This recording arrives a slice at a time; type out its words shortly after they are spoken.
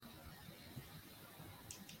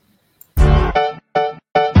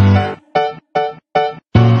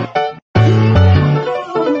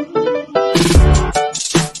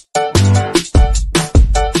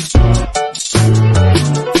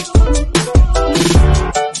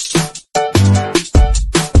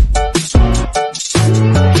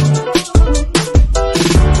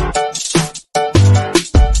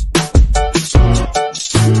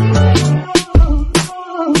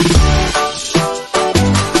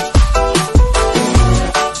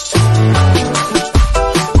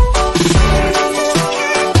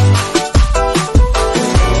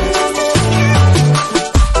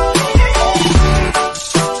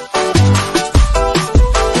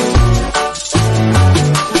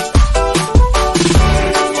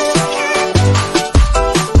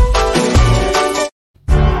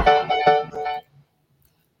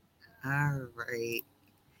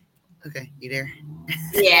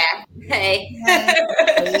Hey.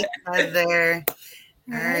 Hey, Heather.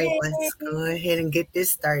 All right, Hey. let's go ahead and get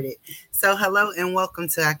this started. So, hello and welcome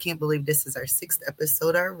to, I can't believe this is our sixth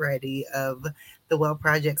episode already of the Well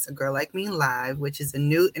Projects A Girl Like Me Live, which is a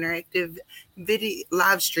new interactive video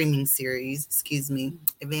live streaming series,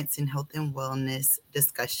 advancing health and wellness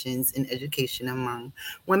discussions and education among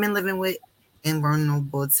women living with and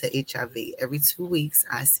vulnerable to HIV. Every 2 weeks,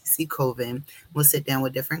 I, CC Coven, will sit down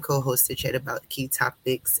with different co-hosts to chat about key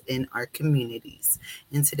topics in our communities.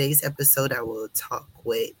 In today's episode, I will talk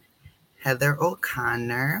with Heather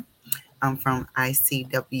O'Connor from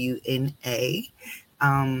ICWNA.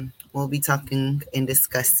 We'll be talking and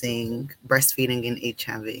discussing breastfeeding and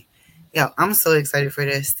HIV. Yo, I'm so excited for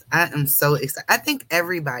this. I am so excited. I think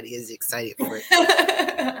everybody is excited for it.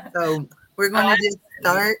 So we're going to just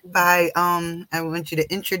start by I want you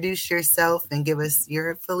to introduce yourself and give us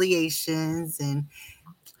your affiliations and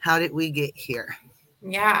how did we get here.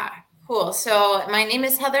 Yeah, cool. So my name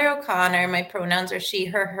is Heather O'Connor. My pronouns are she,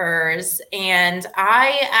 her, hers. And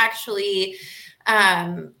I actually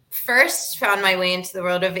first found my way into the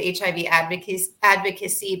world of HIV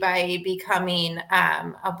advocacy by becoming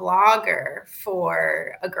a blogger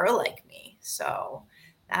for A Girl Like Me. So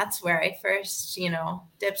that's where I first,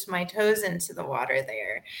 dipped my toes into the water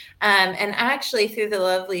there. And actually, through the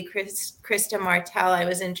lovely Krista Martell, I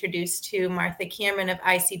was introduced to Martha Cameron of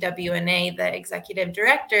ICWNA, the executive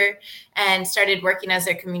director, and started working as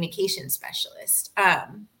their communication specialist.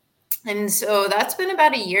 And so that's been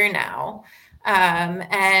about a year now.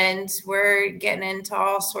 And we're getting into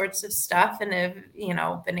all sorts of stuff and have,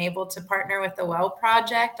 been able to partner with the Well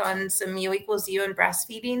Project on some U equals U and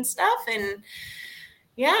breastfeeding stuff. And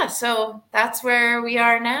yeah, so that's where we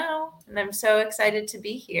are now. And I'm so excited to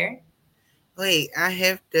be here. Wait, I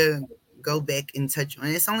have to go back and touch on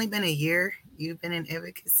it. It's only been a year you've been in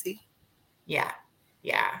advocacy? Yeah.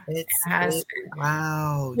 It has been.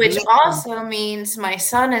 Wow. Which also means my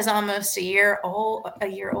son is almost a year old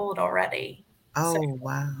already. Oh, So,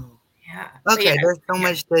 wow. yeah. Okay, there's so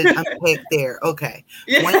much to unpack there. Okay.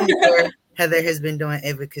 1 year Heather has been doing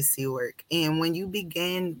advocacy work. And when you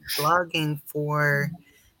began blogging for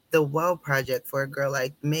the Well Project for A Girl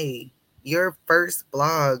Like Me, your first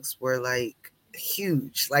blogs were like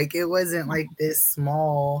huge. Like it wasn't like this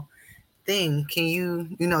small thing. Can you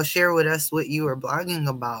share with us what you were blogging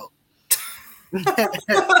about?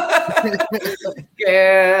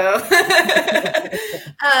 Girl.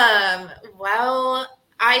 Well,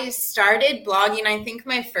 I started blogging. I think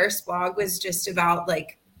my first blog was just about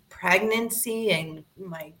like pregnancy and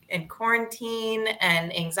quarantine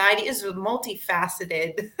and anxiety. Is a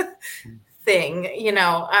multifaceted thing,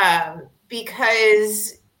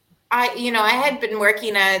 because I had been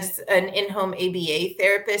working as an in-home ABA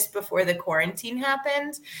therapist before the quarantine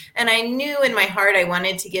happened. And I knew in my heart I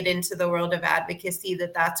wanted to get into the world of advocacy,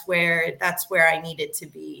 that's where I needed to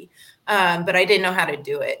be. But I didn't know how to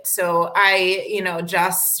do it. So I,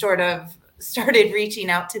 just sort of started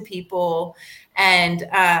reaching out to people. And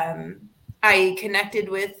I connected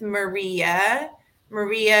with Maria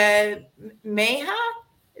Meha.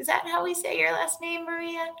 Is that how we say your last name,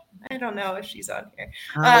 Maria? I don't know if she's on here.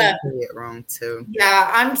 I say it wrong too. Yeah,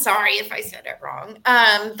 I'm sorry if I said it wrong.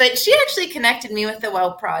 But she actually connected me with the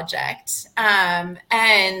Well Project.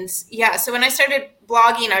 And yeah, so when I started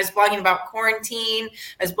blogging, I was blogging about quarantine.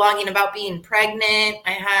 I was blogging about being pregnant.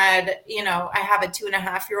 I have a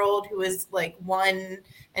 2.5-year-old who was like 1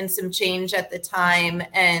 and some change at the time.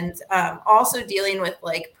 And also dealing with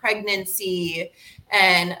like pregnancy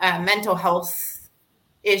and mental health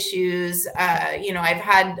issues. I've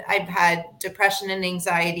had depression and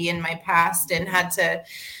anxiety in my past and had to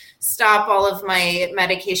stop all of my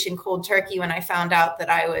medication cold turkey when I found out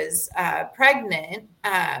that I was pregnant.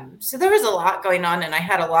 So there was a lot going on and I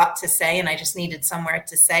had a lot to say and I just needed somewhere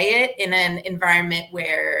to say it in an environment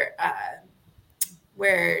where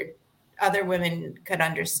other women could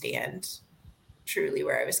understand truly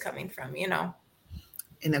where I was coming from,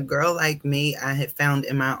 And A Girl Like Me, I have found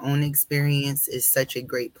in my own experience is such a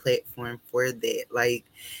great platform for that. Like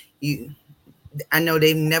I know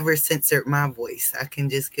they've never censored my voice. I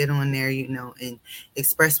can just get on there, and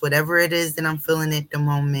express whatever it is that I'm feeling at the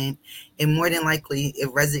moment. And more than likely it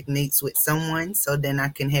resonates with someone. So then I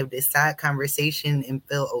can have this side conversation and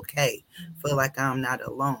feel okay, feel like I'm not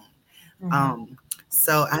alone. Mm-hmm.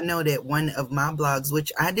 So I know that one of my blogs,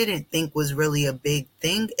 which I didn't think was really a big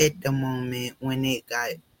thing at the moment when it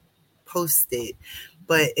got posted,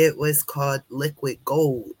 but it was called Liquid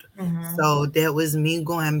Gold. Mm-hmm. So that was me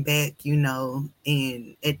going back,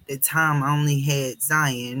 and at the time I only had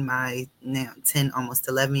Zion, my now 10, almost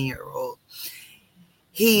 11-year-old.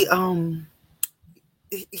 He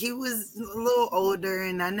he was a little older,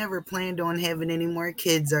 and I never planned on having any more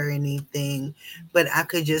kids or anything. But I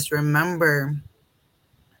could just remember,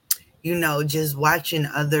 just watching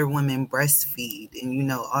other women breastfeed.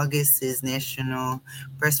 And, August is National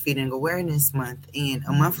Breastfeeding Awareness Month. And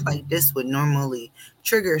a month like this would normally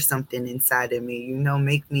trigger something inside of me,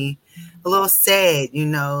 make me a little sad,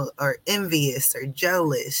 or envious or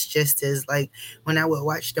jealous, just as like when I would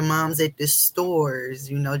watch the moms at the stores,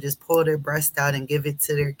 just pull their breast out and give it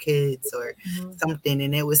to their kids or something.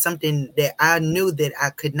 And it was something that I knew that I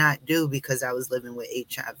could not do because I was living with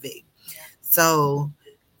HIV. So,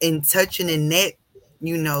 in touching in that,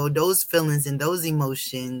 those feelings and those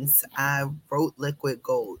emotions, I wrote Liquid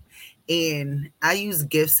Gold. And I use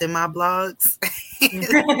GIFs in my blogs.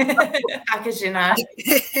 How could you not?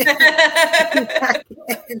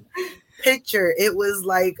 Picture it was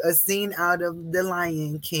like a scene out of The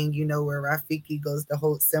Lion King, where Rafiki goes to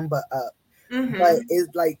hold Simba up, but it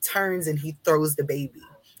like turns and he throws the baby.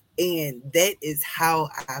 And that is how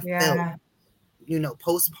I felt, Yeah.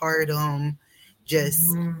 postpartum, just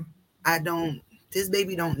I don't this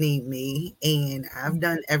baby don't need me, and I've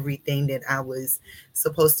done everything that I was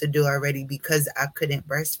supposed to do already because I couldn't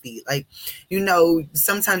breastfeed. Like,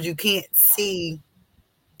 sometimes you can't see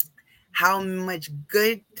how much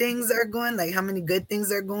good things are going, like how many good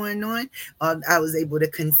things are going on. I was able to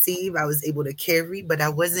conceive, I was able to carry, but I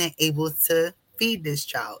wasn't able to feed this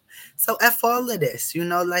child. So F all of this,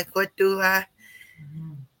 like what do I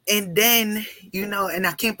and then, and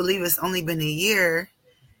I can't believe it's only been a year.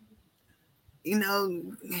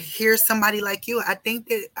 Here's somebody like you. I think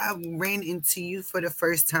that I ran into you for the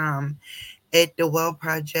first time at the Well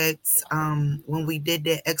Projects, when we did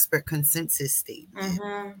that expert consensus statement.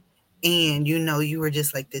 And you were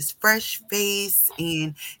just like this fresh face,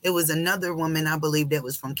 and it was another woman, I believe, that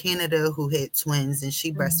was from Canada who had twins, and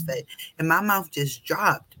she breastfed, and my mouth just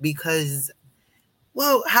dropped because,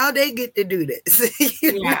 well, how they get to do this?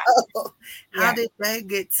 Yeah. How did that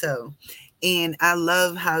get so? And I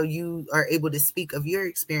love how you are able to speak of your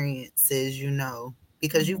experiences,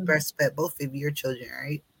 because you've breastfed both of your children,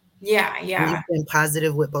 right? Yeah. And Yeah. you've been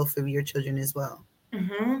positive with both of your children as well.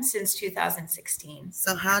 Since 2016.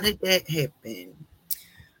 So how did that happen?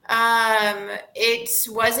 It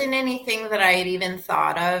wasn't anything that I had even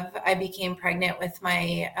thought of. I became pregnant with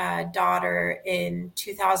my daughter in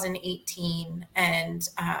 2018, and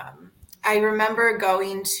I remember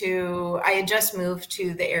I had just moved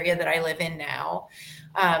to the area that I live in now.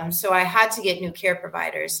 So I had to get new care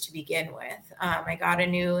providers to begin with. I got a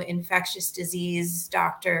new infectious disease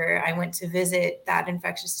doctor. I went to visit that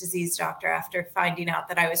infectious disease doctor after finding out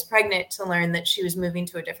that I was pregnant to learn that she was moving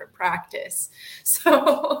to a different practice.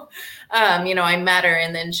 So, I met her,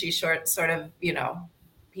 and then she sort of,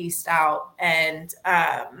 pieced out. And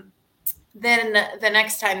then the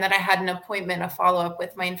next time that I had an appointment, a follow up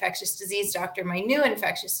with my infectious disease doctor, my new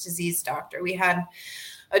infectious disease doctor, we had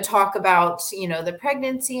a talk about, the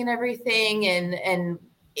pregnancy and everything, and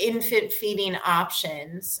infant feeding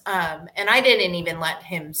options. And I didn't even let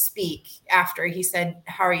him speak after he said,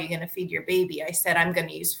 "How are you going to feed your baby?" I said, "I'm going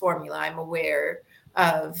to use formula. I'm aware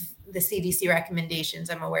of the CDC recommendations.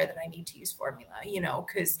 I'm aware that I need to use formula,"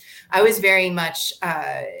 because I was very much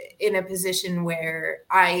in a position where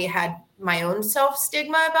I had my own self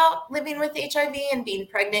stigma about living with HIV and being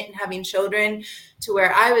pregnant and having children, to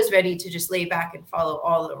where I was ready to just lay back and follow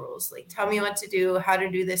all the rules. Like, tell me what to do, how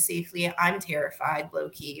to do this safely. I'm terrified, low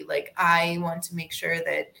key. Like, I want to make sure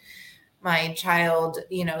that my child,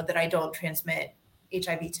 that I don't transmit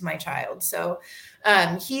HIV to my child. So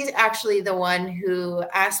he's actually the one who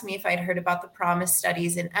asked me if I'd heard about the PROMISE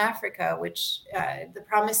studies in Africa, which the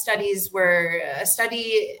PROMISE studies were a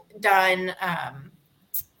study done.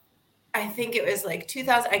 I think it was like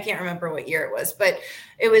 2000. I can't remember what year it was, but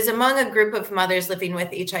it was among a group of mothers living with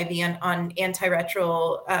HIV on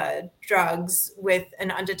antiretroviral drugs with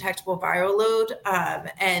an undetectable viral load,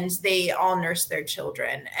 and they all nursed their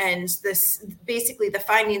children. And this, basically, the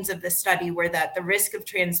findings of the study were that the risk of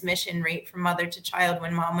transmission rate from mother to child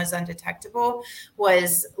when mom was undetectable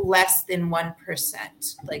was less than 1%,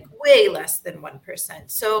 like way less than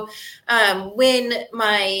 1%. So when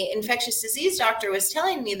my infectious disease doctor was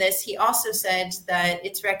telling me this, he also said that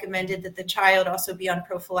it's recommended that the child also be on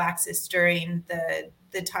prophylaxis during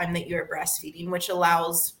the time that you're breastfeeding, which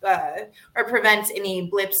allows or prevents any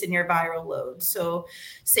blips in your viral load. So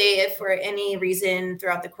say if for any reason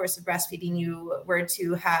throughout the course of breastfeeding you were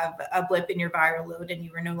to have a blip in your viral load and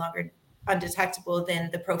you were no longer undetectable, then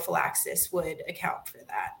the prophylaxis would account for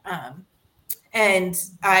that. And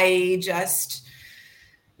I just,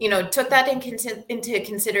 took that into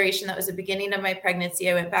consideration. That was the beginning of my pregnancy.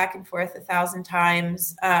 I went back and forth 1,000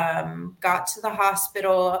 times, got to the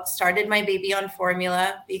hospital, started my baby on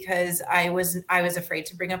formula because I was afraid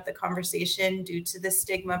to bring up the conversation due to the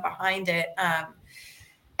stigma behind it.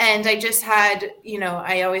 And I just had,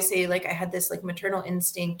 I always say, like, I had this like maternal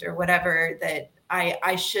instinct or whatever, that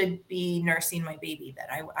I should be nursing my baby, that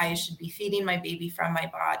I should be feeding my baby from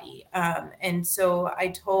my body. And so I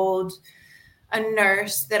told a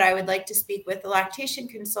nurse that I would like to speak with a lactation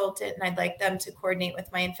consultant, and I'd like them to coordinate with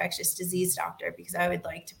my infectious disease doctor because I would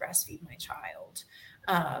like to breastfeed my child.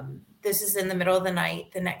 This is in the middle of the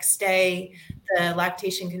night. The next day, the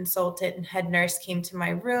lactation consultant and head nurse came to my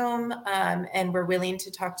room, and were willing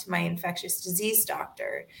to talk to my infectious disease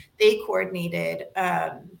doctor. They coordinated.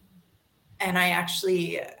 And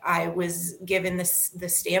I was given the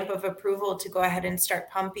stamp of approval to go ahead and start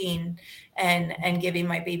pumping and giving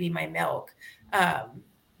my baby my milk. Um,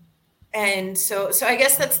 and so I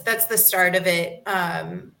guess that's the start of it.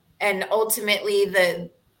 And ultimately the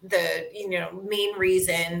main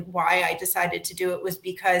reason why I decided to do it was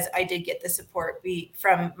because I did get the support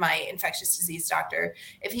from my infectious disease doctor.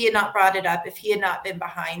 If he had not brought it up, if he had not been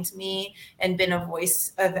behind me and been a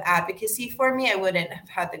voice of advocacy for me, I wouldn't have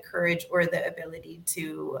had the courage or the ability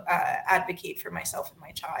to advocate for myself and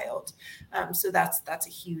my child. So that's a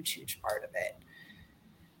huge part of it.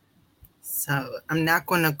 So I'm not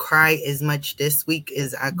going to cry as much this week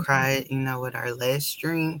as I cried, with our last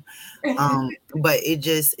stream. But it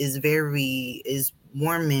just is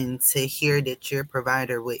warming to hear that your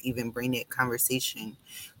provider would even bring that conversation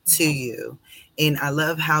to you. And I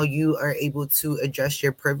love how you are able to address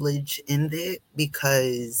your privilege in that,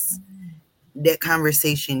 because that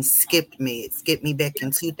conversation skipped me. It skipped me back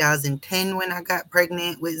in 2010 when I got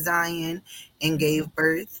pregnant with Zion and gave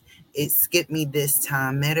birth. It skipped me this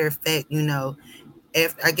time. Matter of fact,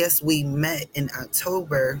 after, I guess we met in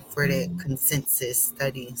October for that consensus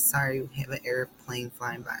study. Sorry, we have an airplane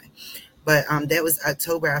flying by. But that was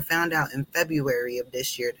October. I found out in February of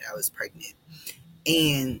this year that I was pregnant.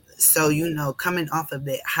 And so, coming off of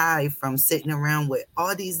that high from sitting around with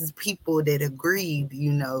all these people that agreed,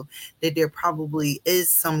 that there probably is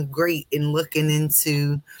some great in looking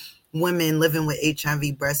into women living with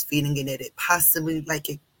HIV breastfeeding, and that it possibly, like,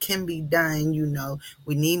 it can be done,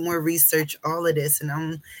 we need more research, all of this. And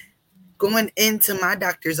I'm going into my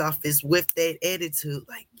doctor's office with that attitude,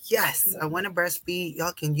 like, yes, I want to breastfeed.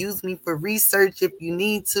 Y'all can use me for research if you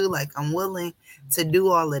need to. Like, I'm willing to do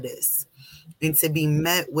all of this. And to be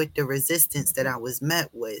met with the resistance that I was met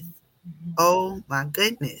with, oh my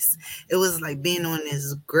goodness. It was like being on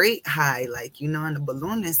this great high, like, on the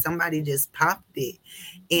balloon, and somebody just popped it.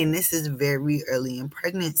 And this is very early in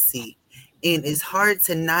pregnancy. And it's hard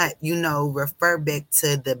to not, refer back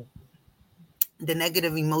to the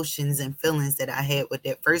negative emotions and feelings that I had with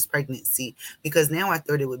that first pregnancy, because now I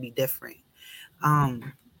thought it would be different.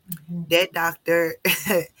 That doctor,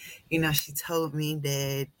 she told me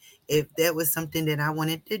that if that was something that I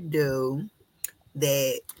wanted to do,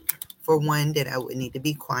 that for one, that I would need to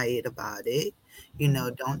be quiet about it.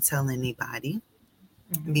 Don't tell anybody,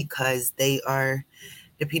 because they are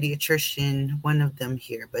the pediatrician, one of them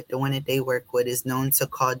here, but the one that they work with is known to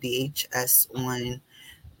call DHS on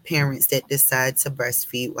parents that decide to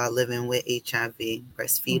breastfeed while living with HIV,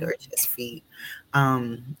 breastfeed or just feed.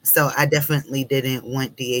 So I definitely didn't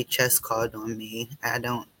want DHS called on me. I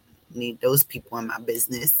don't need those people in my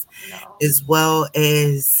business. No. As well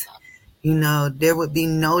as, there would be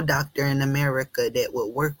no doctor in America that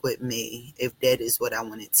would work with me if that is what I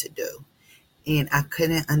wanted to do. And I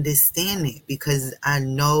couldn't understand it, because I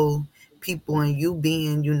know people, and you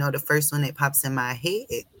being, the first one that pops in my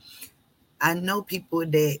head, I know people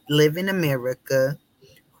that live in America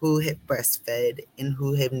who have breastfed and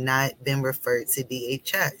who have not been referred to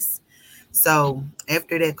DHS. So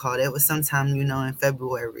after that call, that was sometime, in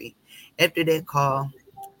February. After that call,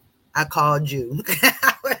 I called you.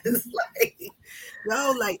 I was like,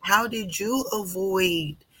 yo, like, how did you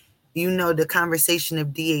avoid, the conversation of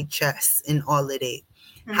DHS and all of that?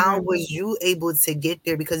 How was you able to get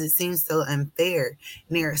there? Because it seems so unfair.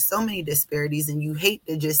 And there are so many disparities, and you hate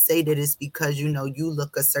to just say that it's because, you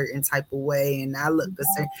look a certain type of way and I look a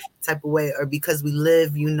certain type of way, or because we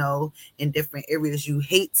live, in different areas. You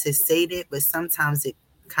hate to say that, but sometimes it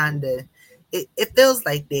kind of, it feels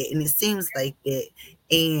like that, and it seems like that.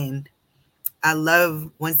 And I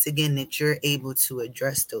love, once again, that you're able to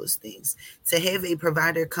address those things. To have a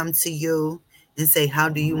provider come to you and say, how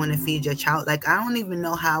do you want to feed your child? Like, I don't even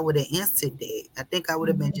know how I would have answered that. I think I would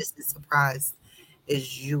have been just as surprised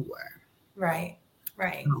as you were. Right.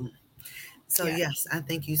 Um, So yes, I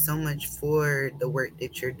thank you so much for the work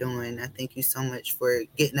that you're doing. I thank you so much for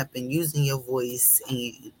getting up and using your voice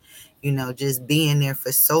and, just being there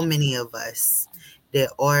for so many of us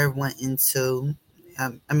that are wanting to.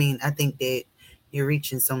 I think that you're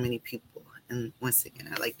reaching so many people. And once again,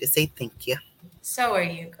 I'd like to say thank you. So are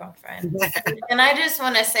you, girlfriend. And I just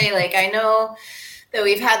want to say, like, I know that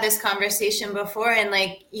we've had this conversation before, and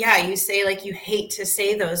like, yeah, you say like you hate to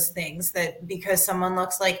say those things, that because someone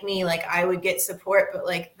looks like me, like I would get support, but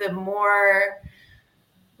like the more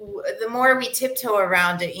we tiptoe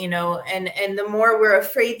around it, and the more we're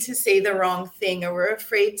afraid to say the wrong thing, or we're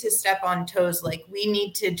afraid to step on toes, like we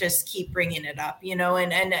need to just keep bringing it up,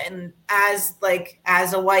 and as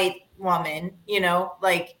a white woman,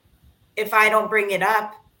 like if I don't bring it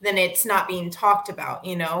up, then it's not being talked about,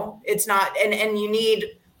 it's not, and you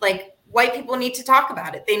need, like, white people need to talk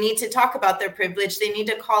about it. They need to talk about their privilege. They need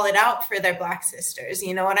to call it out for their Black sisters.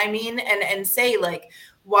 You know what I mean? And say, like,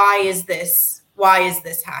 why is this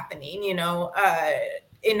happening? In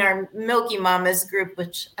our Milky Mamas group,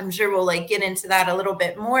 which I'm sure we'll like get into that a little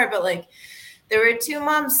bit more, but like there were two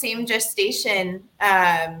moms, same gestation,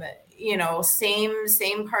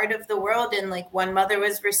 same part of the world, and like one mother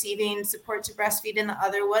was receiving support to breastfeed and the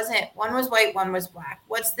other wasn't. One was white, one was Black.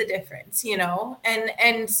 What's the difference?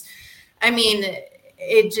 And I mean,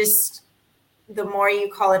 it just, the more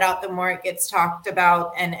you call it out, the more it gets talked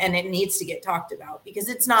about, and it needs to get talked about, because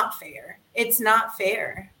it's not fair. It's not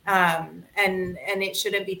fair. And it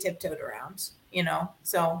shouldn't be tiptoed around,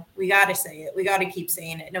 so we got to say it. We got to keep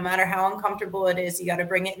saying it, no matter how uncomfortable it is. You got to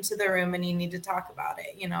bring it into the room, and you need to talk about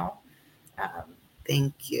it.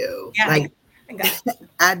 Thank you. Yeah, Like, I got it.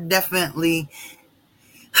 I definitely,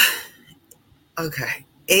 okay.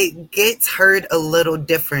 It gets heard a little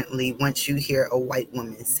differently once you hear a white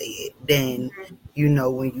woman say it than,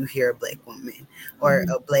 when you hear a Black woman or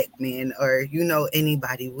a Black man or,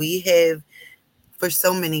 anybody. We have for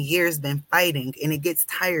so many years been fighting, and it gets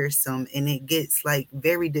tiresome, and it gets like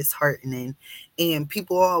very disheartening, and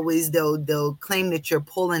people always they'll claim that you're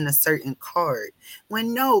pulling a certain card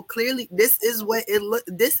when no, clearly this is what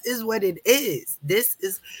it is.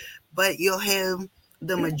 But you'll have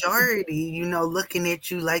the majority, looking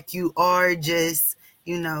at you like you are just,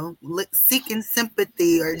 seeking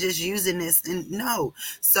sympathy or just using this. And no,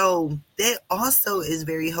 so that also is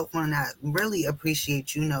very helpful. And I really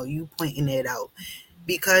appreciate, you pointing it out,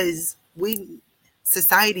 because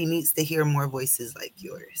society needs to hear more voices like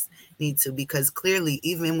yours. Because clearly,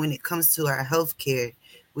 even when it comes to our healthcare,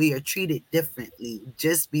 we are treated differently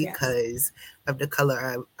just because of the color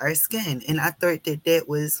of our skin. And I thought that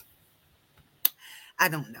was, I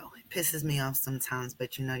don't know. It pisses me off sometimes,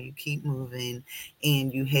 but you keep moving,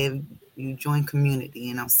 and you join community,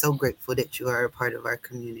 and I'm so grateful that you are a part of our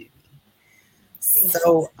community. Thanks.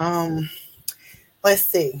 So, let's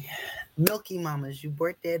see. Milky Mamas, you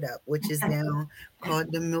brought that up, which is now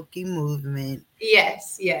called the Milky Movement.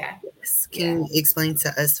 Yes. Yeah. Can you explain to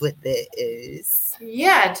us what that is?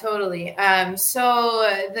 Yeah, totally.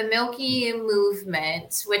 So the Milky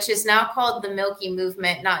Movement, which is now called the Milky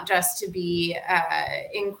Movement, not just to be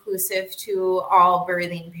inclusive to all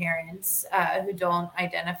birthing parents who don't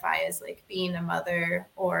identify as like being a mother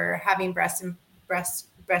or having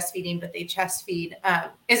breastfeeding, but they chest feed,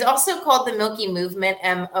 is also called the Milky Movement,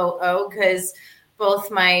 MOO, because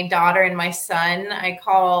both my daughter and my son, I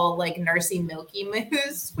call like nursing Milky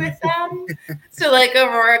Moos with them. So like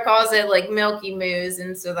Aurora calls it like Milky Moos,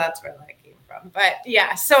 and so that's where that came from. But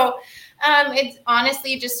yeah, so it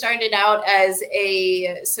honestly just started out as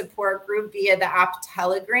a support group via the app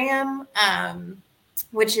Telegram,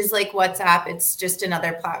 which is like WhatsApp. It's just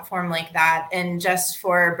another platform like that, and just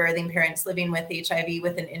for birthing parents living with HIV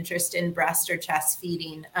with an interest in breast or chest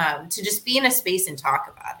feeding, to just be in a space and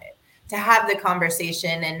talk about it, to have the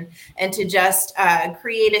conversation, and to just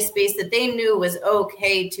create a space that they knew was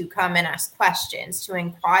okay to come and ask questions, to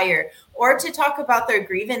inquire, or to talk about their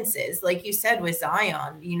grievances. Like you said with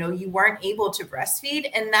Zion, you weren't able to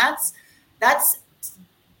breastfeed, and that's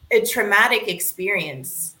a traumatic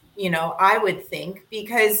experience, I would think,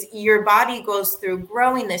 because your body goes through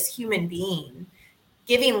growing this human being,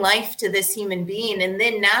 giving life to this human being, and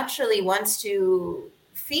then naturally wants to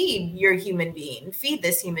feed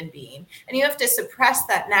this human being, and you have to suppress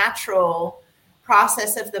that natural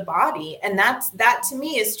process of the body. And that to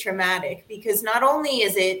me is traumatic, because not only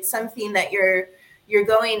is it something that you're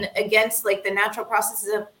going against, like the natural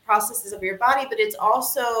processes of your body, but it's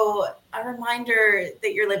also a reminder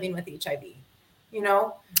that you're living with HIV,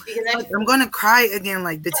 because I'm gonna cry again,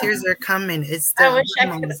 like the tears are coming. It's the I wish I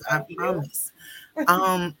could hormones, I hug you. promise.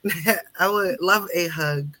 I would love a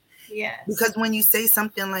hug. Yes. Because when you say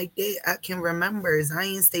something like that, I can remember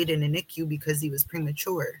Zion stayed in the NICU because he was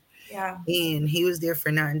premature. Yeah. And he was there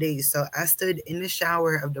for 9 days. So I stood in the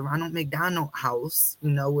shower of the Ronald McDonald House,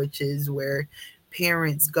 which is where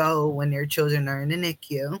parents go when their children are in the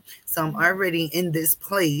NICU. So I'm already in this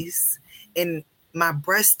place, and my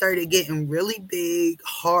breast started getting really big,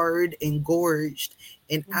 hard, and gorged.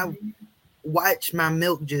 And I Mm-hmm. watched my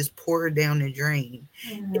milk just pour down the drain.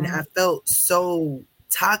 And Mm-hmm. I felt so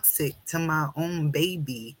toxic to my own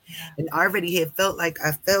baby. Yeah. And I already had felt like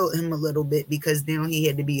I felt him a little bit because now he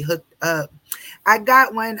had to be hooked up. I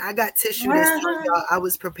got one. I got tissue this time, y'all. I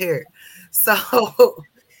was prepared. So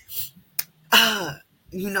uh,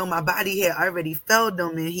 my body had already felt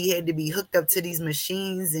him, and he had to be hooked up to these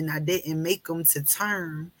machines, and I didn't make him to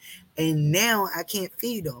term. And now I can't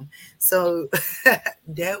feed him. So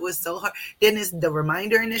that was so hard. Then it's the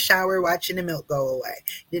reminder in the shower watching the milk go away.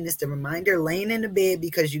 Then it's the reminder laying in the bed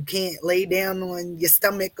because you can't lay down on your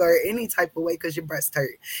stomach or any type of way because your breast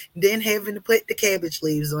hurt. Then having to put the cabbage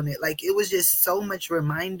leaves on it. Like, it was just so much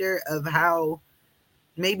reminder of how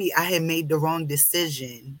maybe I had made the wrong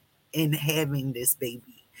decision in having this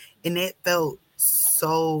baby. And that felt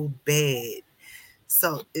so bad.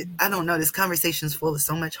 So I don't know. This conversation is full of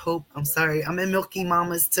so much hope. I'm sorry. I'm in Milky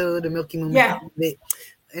Mamas too, the Milky Movement Yeah. part of it.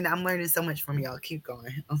 And I'm learning so much from y'all. Keep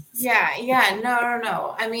going. Yeah, yeah,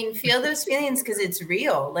 no. I mean, feel those feelings because it's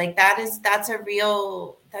real. Like that's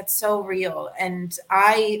so real. And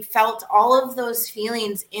I felt all of those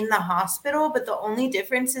feelings in the hospital, but the only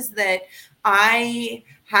difference is that I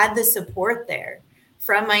had the support there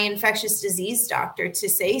from my infectious disease doctor to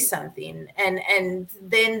say something, and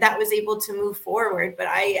then that was able to move forward. But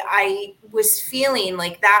I was feeling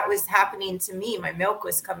like that was happening to me. My milk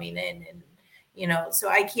was coming in, and so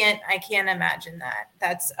I can't imagine that.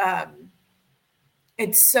 That's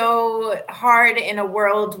it's so hard in a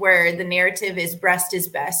world where the narrative is breast is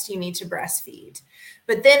best, you need to breastfeed.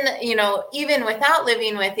 But then, even without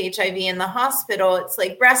living with HIV in the hospital, it's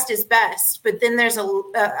like breast is best, but then there's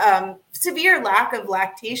a severe lack of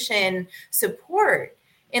lactation support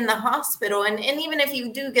in the hospital. And even if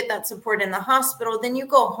you do get that support in the hospital, then you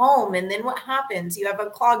go home, and then what happens? You have a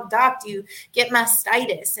clogged duct, you get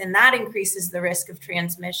mastitis, and that increases the risk of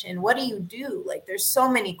transmission. What do you do? Like, there's so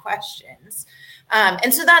many questions.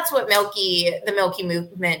 And so that's what the Milky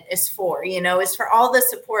Movement is for, is for all the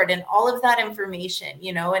support and all of that information,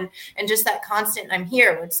 and just that constant, I'm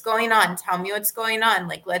here, what's going on? Tell me what's going on.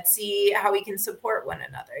 Like, let's see how we can support one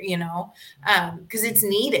another, because it's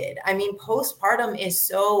needed. I mean, postpartum is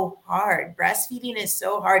so hard. Breastfeeding is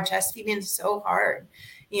so hard. Chest feeding is so hard.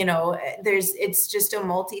 It's just a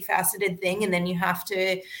multifaceted thing. And then you have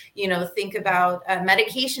to, think about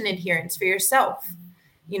medication adherence for yourself,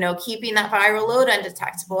 keeping that viral load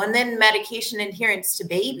undetectable, and then medication adherence to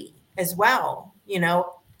baby as well,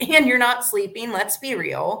 and you're not sleeping, let's be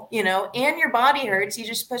real, and your body hurts, you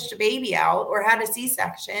just pushed a baby out or had a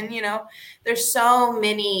C-section, there's so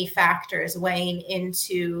many factors weighing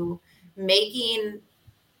into making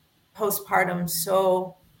postpartum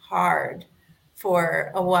so hard for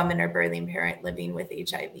a woman or birthing parent living with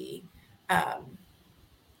HIV.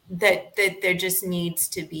 That there needs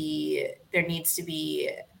to be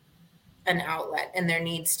an outlet, and there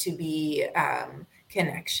needs to be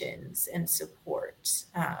connections and support,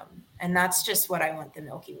 and that's just what I want the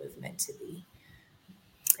Milky Movement to be.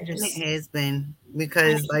 I And it just has been,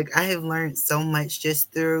 because like I have learned so much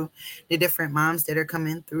just through the different moms that are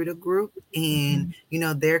coming through the group, and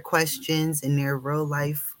their questions and their real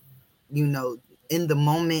life, you know, in the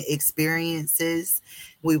moment experiences.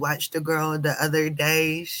 We watched a girl the other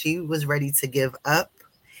day. She was ready to give up,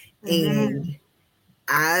 and Mhm.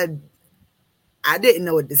 I I didn't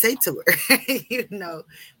know what to say to her,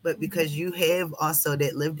 but because you have also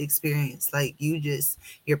that lived experience, like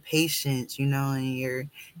your patience, and your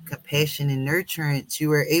compassion and nurturance, you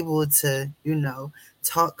were able to,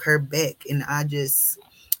 talk her back. And I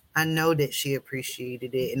know that she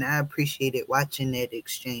appreciated it, and I appreciated watching that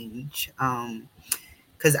exchange.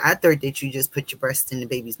 Because I thought that you just put your breast in the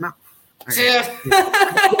baby's mouth. Or,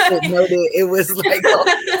 I didn't know that it was like all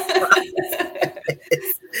this.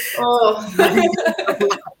 Oh.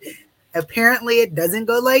 Apparently, it doesn't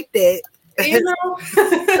go like that. you know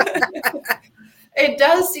It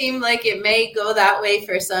does seem like it may go that way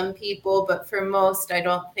for some people, but for most, I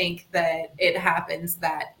don't think that it happens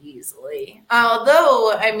that easily.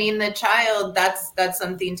 Although, I mean, the child, that's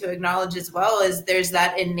something to acknowledge as well, is there's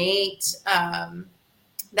that innate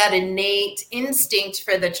instinct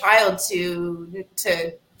for the child to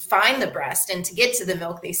find the breast and to get to the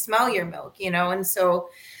milk. They smell your milk, and so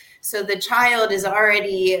So the child is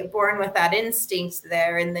already born with that instinct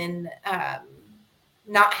there, and then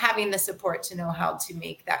not having the support to know how to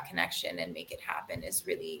make that connection and make it happen is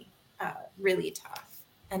really, really tough.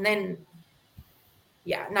 And then,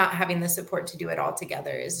 yeah, not having the support to do it all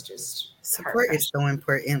together is just Support is heart-crushing. so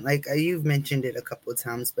important. Like you've mentioned it a couple of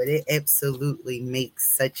times, but it absolutely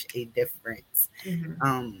makes such a difference. Mm-hmm.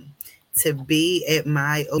 Um, to be at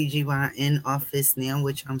my OBGYN office now,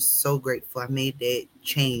 which I'm so grateful. I made that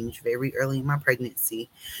change very early in my pregnancy.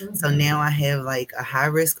 So Mm-hmm. now I have like a high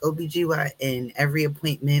risk OBGYN. Every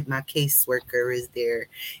appointment, my caseworker is there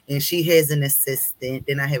and she has an assistant.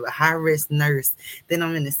 Then I have a high risk nurse. Then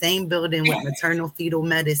I'm in the same building with maternal fetal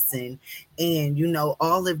medicine. And,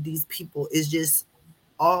 all of these people is just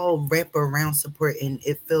all wrap around support and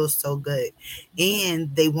it feels so good.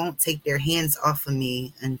 And they won't take their hands off of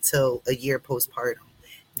me until a year postpartum.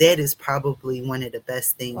 That is probably one of the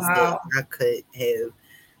best things that Wow. I could have,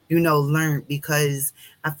 learned, because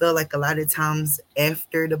I feel like a lot of times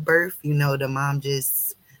after the birth, the mom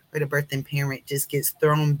just, or the birthing parent just gets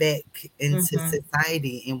thrown back into Mm-hmm.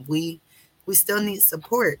 society, and we still need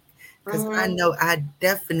support. Because I Mm-hmm. know I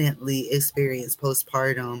definitely experienced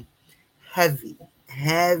postpartum heavy,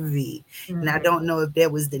 heavy. And I Mm-hmm. don't know if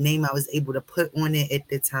that was the name I was able to put on it at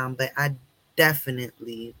the time, but I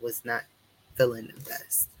definitely was not feeling the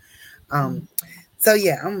best. Um, so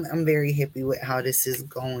yeah, I'm very happy with how this is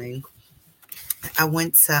going. I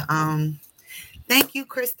went to thank you,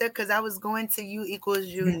 Krista, because I was going to U equals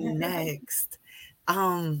U next.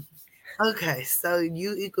 Um, Okay, so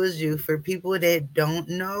U equals U. For people that don't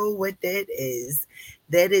know what that is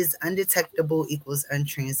undetectable equals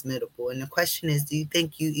untransmittable. And the question is, do you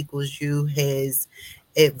think U equals U has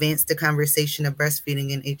advanced the conversation of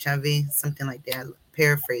breastfeeding and HIV? Something like that. I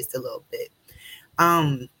paraphrased a little bit.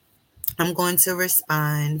 Um, I'm going to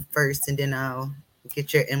respond first and then I'll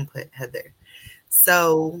get your input, Heather.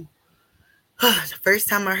 So the first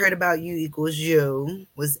time I heard about U equals U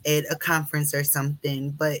was at a conference or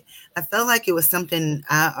something, but I felt like it was something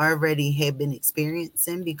I already had been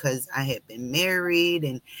experiencing because I had been married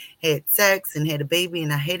and had sex and had a baby,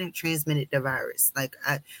 and I hadn't transmitted the virus. Like,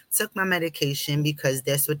 I took my medication because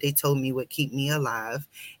that's what they told me would keep me alive.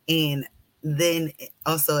 And then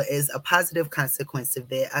also, as a positive consequence of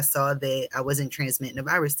that, I saw that I wasn't transmitting the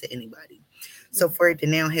virus to anybody. So for it to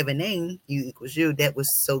now have a name, U equals U, that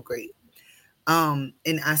was so great. And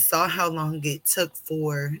I saw how long it took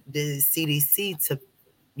for the CDC to,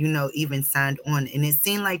 even signed on. And it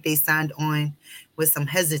seemed like they signed on with some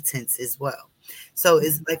hesitance as well. So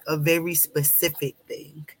it's like a very specific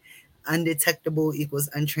thing. Undetectable equals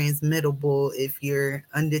untransmittable. If you're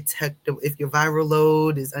undetectable, if your viral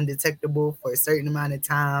load is undetectable for a certain amount of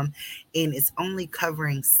time, and it's only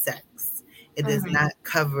covering sex, it does Mm-hmm. not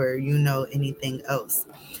cover, anything else.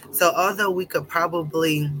 So although we could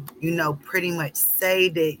probably, pretty much say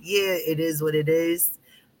that, yeah, it is what it is,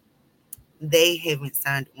 they haven't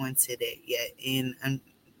signed on to that yet. And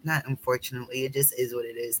not unfortunately, it just is what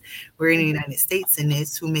it is. We're in the United States, and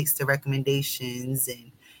it's who makes the recommendations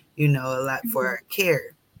and, a lot for Mm-hmm. our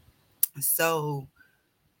care. So,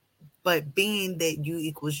 but being that U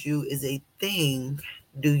equals U is a thing,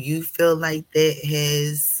 do you feel like that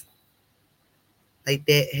has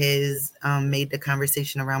made the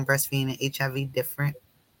conversation around breastfeeding and HIV different?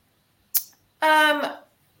 Um,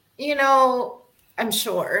 you know, I'm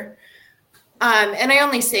sure. And I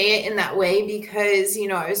only say it in that way because,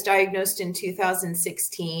 I was diagnosed in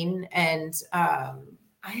 2016 and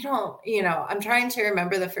I don't, I'm trying to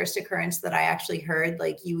remember the first occurrence that I actually heard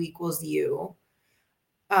like U equals U.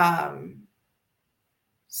 Um,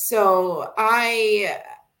 so I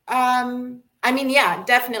mean, yeah,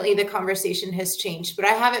 definitely the conversation has changed, but I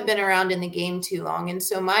haven't been around in the game too long. And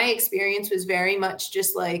so my experience was very much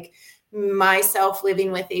just like myself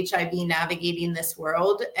living with HIV, navigating this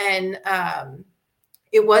world. And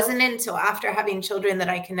it wasn't until after having children that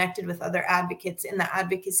I connected with other advocates in the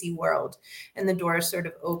advocacy world and the doors sort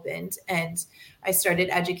of opened and I started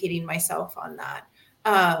educating myself on that.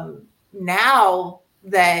 Now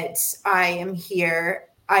that I am here,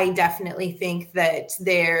 I definitely think that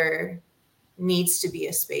there needs to be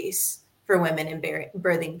a space for women and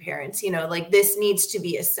birthing parents. Like this needs to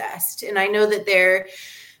be assessed. And I know that there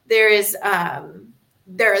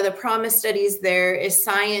are the promise studies. There is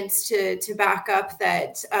science to back up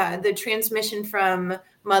that the transmission from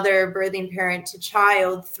mother, birthing parent to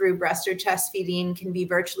child through breast or chest feeding can be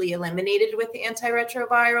virtually eliminated with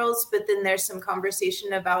antiretrovirals. But then there's some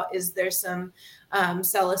conversation about, is there some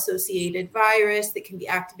cell associated virus that can be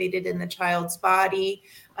activated in the child's body?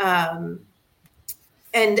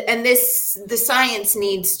 and the science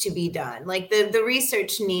needs to be done, like the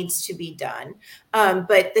research needs to be done,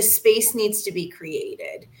 but the space needs to be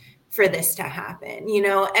created for this to happen, and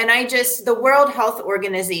the World Health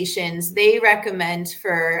Organizations, they recommend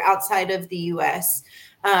for outside of the US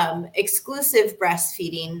exclusive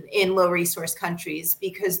breastfeeding in low resource countries,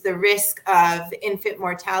 because the risk of infant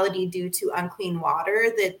mortality due to unclean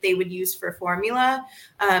water that they would use for formula,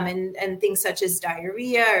 and things such as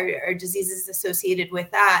diarrhea or diseases associated with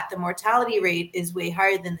that, the mortality rate is way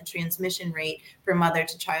higher than the transmission rate from mother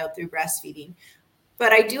to child through breastfeeding.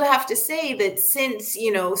 But I do have to say that since,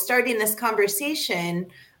 starting this conversation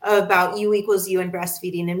about U equals U and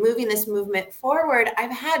breastfeeding and moving this movement forward,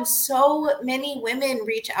 I've had so many women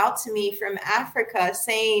reach out to me from Africa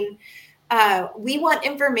saying, we want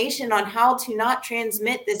information on how to not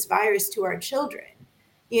transmit this virus to our children.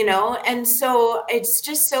 And so it's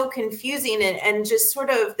just so confusing, and just sort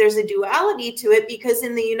of there's a duality to it, because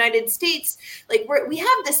in the United States, like we have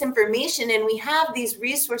this information and we have these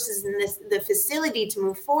resources and the facility to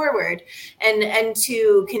move forward and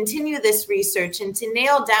to continue this research and to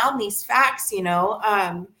nail down these facts,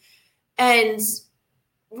 and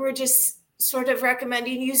we're just sort of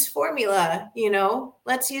recommending use formula,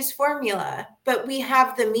 let's use formula, but we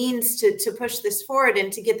have the means to push this forward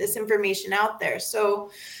and to get this information out there. So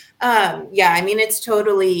it's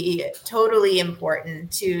totally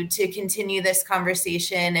important to continue this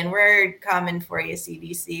conversation, and we're coming for you,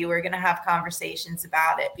 CDC. We're going to have conversations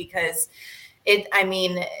about it, because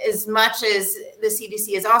as much as the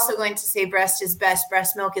CDC is also going to say breast is best,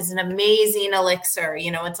 breast milk is an amazing elixir.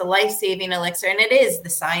 It's a life-saving elixir, and it is. The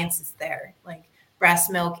science is there. Like,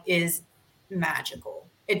 breast milk is magical.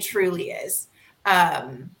 It truly is.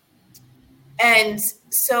 And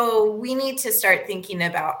so we need to start thinking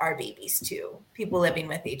about our babies too, people living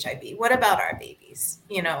with HIV. What about our babies?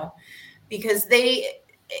 Because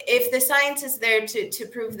if the science is there to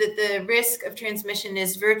prove that the risk of transmission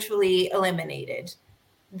is virtually eliminated,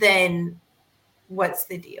 then what's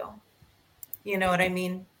the deal? You know what I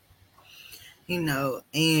mean?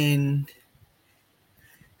 And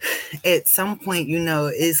at some point,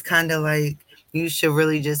 it's kind of like you should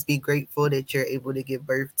really just be grateful that you're able to give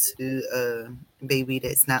birth to a baby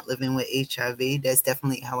that's not living with HIV. That's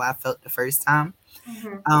definitely how I felt the first time.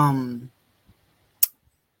 Mm-hmm.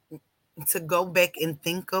 To go back and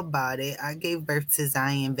think about it, I gave birth to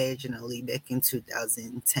Zion vaginally back in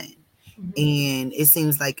 2010. Mm-hmm. And it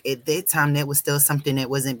seems like at that time that was still something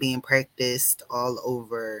that wasn't being practiced all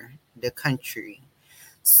over the country.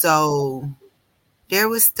 So there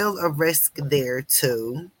was still a risk there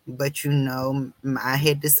too. But I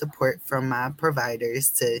had the support from my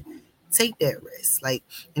providers to take that risk. And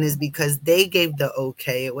it's because they gave the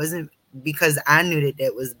okay. It wasn't because I knew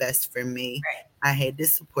that was best for me. Right. I had the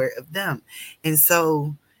support of them. And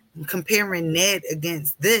so comparing that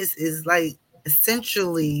against this is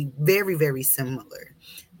essentially very, very similar.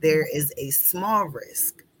 There is a small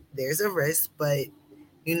risk. There's a risk, but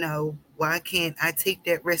why can't I take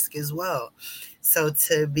that risk as well? So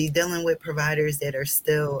to be dealing with providers that are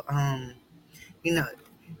still,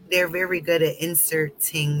 they're very good at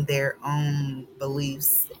inserting their own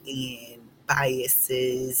beliefs and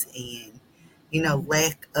biases and,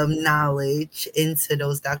 lack of knowledge into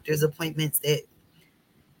those doctor's appointments, that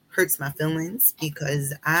hurts my feelings,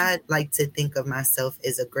 because I like to think of myself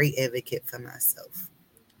as a great advocate for myself.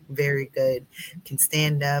 Very good. Can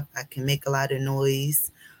stand up. I can make a lot of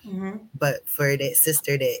noise. Mm-hmm. But for that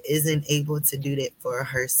sister that isn't able to do that for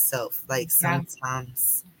herself, many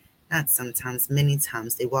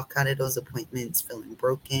times they walk out of those appointments feeling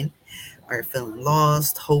broken or feeling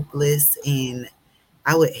lost, hopeless. And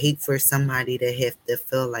I would hate for somebody to have to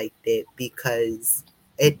feel like that because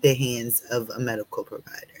at the hands of a medical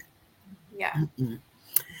provider. Yeah. Mm-mm.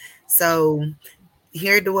 So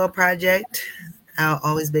here at the Well Project, I'll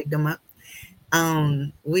always big them up.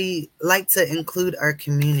 We like to include our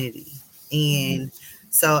community. And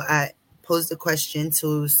so I posed a question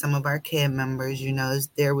to some of our CAB members, if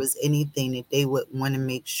there was anything that they would want to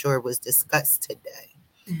make sure was discussed today.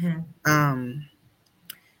 Mm-hmm.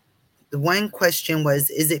 The one question was,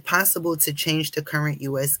 is it possible to change the current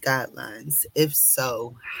U.S. guidelines? If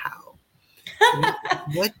so, how?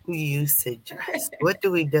 What do you suggest? What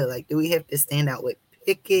do we do? Do we have to stand out with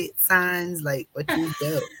picket signs? What do we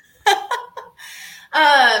do?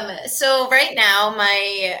 So right now,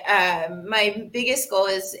 my biggest goal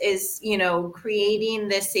is creating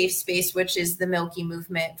this safe space, which is the Milky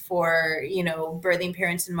movement for birthing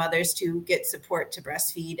parents and mothers to get support to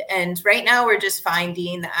breastfeed. And right now, we're just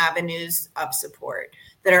finding the avenues of support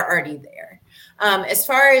that are already there. As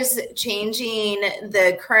far as changing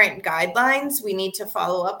the current guidelines, we need to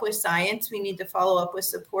follow up with science. We need to follow up with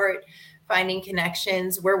support, finding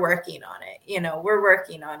connections. We're working on it. We're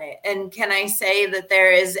working on it. And can I say that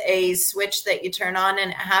there is a switch that you turn on and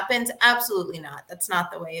it happens? Absolutely not. That's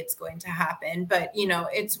not the way it's going to happen. But,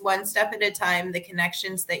 it's one step at a time, the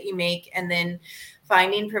connections that you make, and then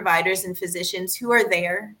finding providers and physicians who are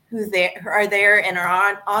there and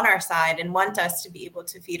are on our side and want us to be able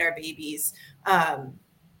to feed our babies,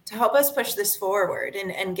 to help us push this forward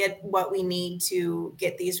and get what we need to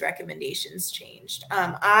get these recommendations changed.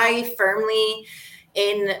 I firmly,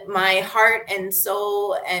 in my heart and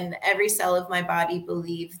soul and every cell of my body,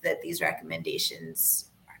 believe that these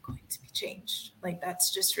recommendations are going to be changed. Like,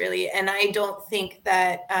 that's just really, and I don't think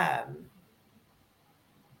that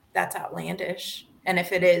that's outlandish. And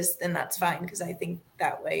if it is, then that's fine, because I think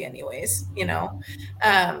that way anyways,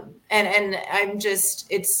 and I'm just,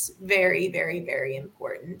 it's very, very, very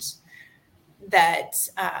important that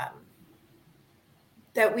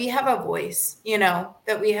that we have a voice,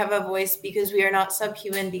 because we are not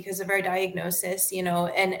subhuman because of our diagnosis,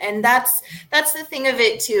 and that's the thing of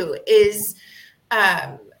it too, is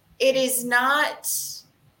it is not,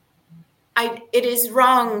 it is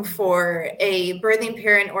wrong for a birthing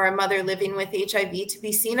parent or a mother living with HIV to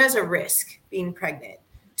be seen as a risk being pregnant,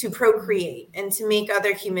 to procreate and to make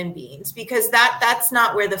other human beings, because that's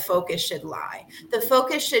not where the focus should lie. The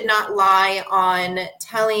focus should not lie on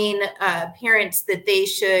telling parents that they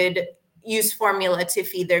should use formula to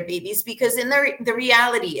feed their babies, because in the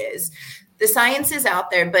reality is, the science is out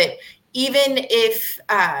there, but even if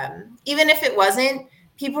it wasn't,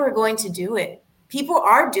 people are going to do it. People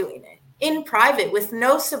are doing it in private with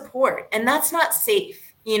no support. And that's not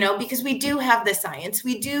safe, because we do have the science.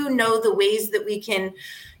 We do know the ways that we can,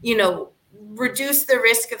 reduce the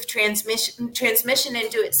risk of transmission and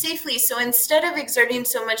do it safely. So instead of exerting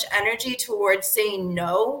so much energy towards saying,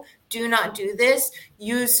 no, do not do this,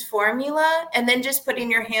 use formula, and then just putting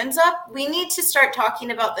your hands up, we need to start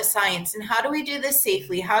talking about the science and how do we do this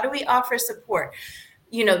safely? How do we offer support?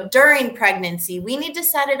 During pregnancy, we need to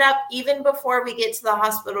set it up even before we get to the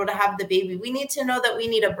hospital to have the baby. We need to know that we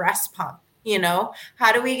need a breast pump.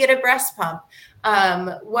 How do we get a breast pump?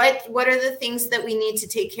 What are the things that we need to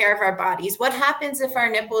take care of our bodies? What happens if our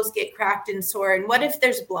nipples get cracked and sore? And what if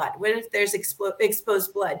there's blood? What if there's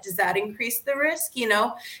exposed blood? Does that increase the risk?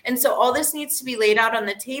 And so all this needs to be laid out on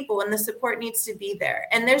the table, and the support needs to be there.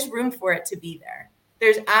 And there's room for it to be there.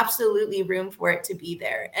 There's absolutely room for it to be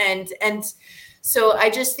there. And so I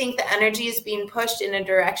just think the energy is being pushed in a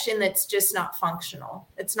direction that's just not functional.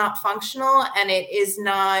 It's not functional, and it is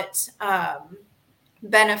not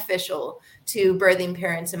beneficial to birthing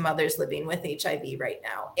parents and mothers living with HIV right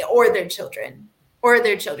now, or their children,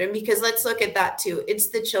 because let's look at that too. It's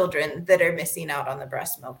the children that are missing out on the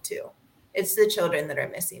breast milk too. It's the children that are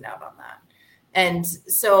missing out on that. And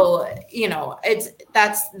so,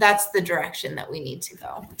 that's the direction that we need to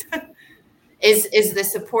go. is the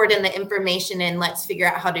support and the information, and let's figure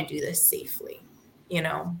out how to do this safely,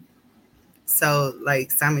 So,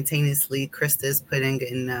 like, simultaneously, Krista's putting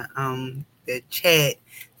in the chat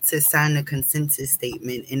to sign the consensus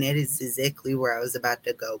statement, and that is exactly where I was about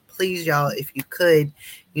to go. Please, y'all, if you could,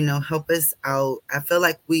 help us out. I feel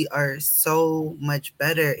like we are so much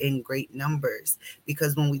better in great numbers,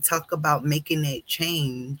 because when we talk about making that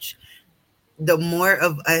change, the more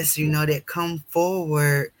of us, that come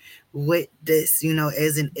forward with this,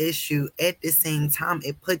 as an issue, at the same time,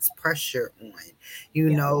 it puts pressure on,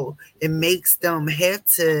 it makes them have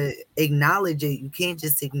to acknowledge it. You can't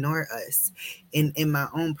just ignore us. In my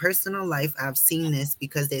own personal life, I've seen this,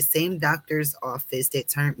 because that same doctor's office that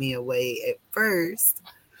turned me away at first,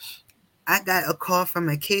 I got a call from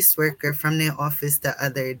a caseworker from their office the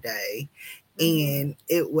other day, and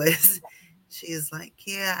it was... She's like,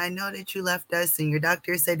 yeah, I know that you left us and your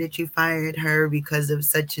doctor said that you fired her because of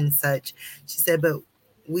such and such. She said, but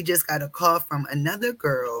we just got a call from another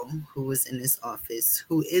girl who was in this office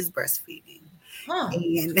who is breastfeeding.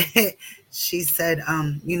 And she said,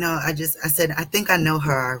 I said, I think I know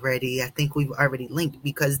her already. I think we've already linked,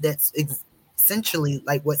 because that's essentially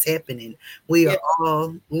like what's happening. We are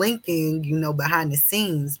all linking, behind the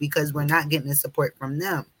scenes, because we're not getting the support from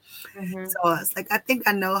them. So I was like, I think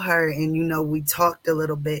I know her. And, we talked a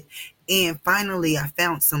little bit. And finally, I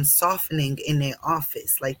found some softening in their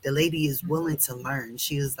office. Like, the lady is willing to learn.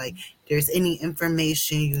 She was like, there's any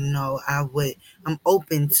information, I'm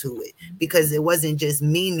open to it. Because it wasn't just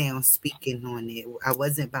me now speaking on it. I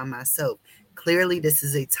wasn't by myself. Clearly, this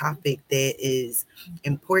is a topic that is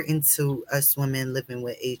important to us women living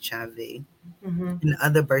with HIV. Mm-hmm. and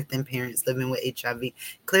other birthing parents living with HIV.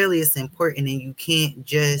 Clearly it's important, and you can't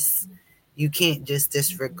just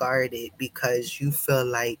disregard it because you feel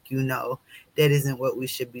like, that isn't what we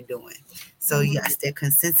should be doing. So Mm-hmm. yes, their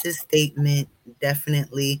consensus statement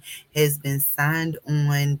definitely has been signed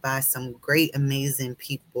on by some great, amazing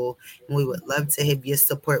people, and we would love to have your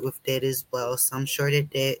support with that as well. So I'm sure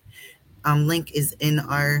that link is in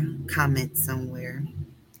our comments somewhere.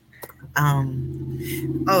 I'm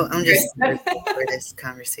just so grateful for this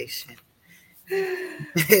conversation. Yeah,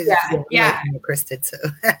 Yeah, I'm yeah, a Krista too.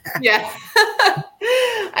 yeah.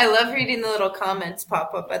 I love reading the little comments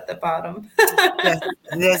pop up at the bottom. Yes,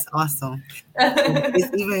 that's awesome. It's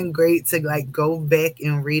even great to like go back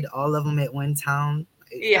and read all of them at one time.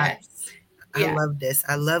 I, Yes. I Yeah. love this.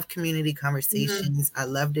 I love community Mhm. conversations. I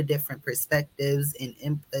love the different perspectives and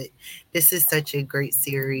input. This is such a great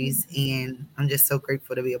series, and I'm just so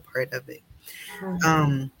grateful to be a part of it. Mhm.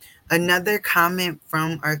 Um, Another comment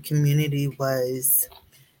from our community was,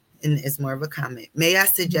 and it's more of a comment. May I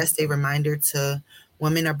suggest a reminder to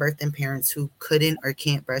women or birthing parents who couldn't or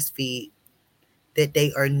can't breastfeed that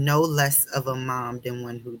they are no less of a mom than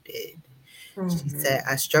one who did. She Mhm. said,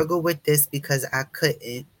 I struggled with this because I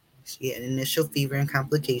couldn't. She had initial fever and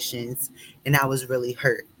complications, and I was really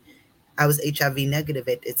hurt. I was HIV negative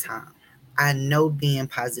at the time. I know being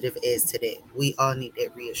positive adds to that. We all need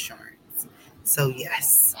that reassurance. So,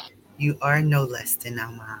 yes, you are no less than a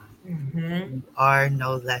mom. Mhm. You are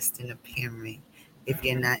no less than a parent if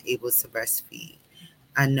you're not able to breastfeed.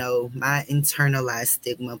 I know my internalized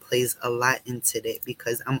stigma plays a lot into that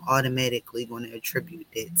because I'm automatically going to attribute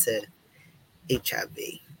it to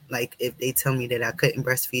HIV. Like if they tell me that I couldn't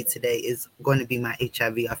breastfeed today, it's going to be my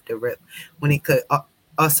HIV off the rip. When it could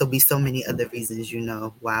also be so many other reasons,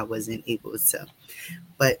 why I wasn't able to.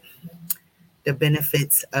 But the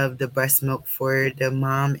benefits of the breast milk for the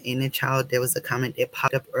mom and the child, there was a comment that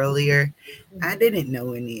popped up earlier. I didn't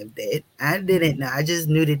know any of that. I didn't know. I just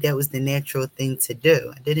knew that that was the natural thing to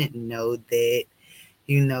do. I didn't know that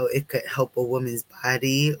it could help a woman's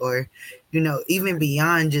body, or even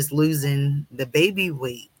beyond just losing the baby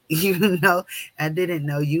weight. I didn't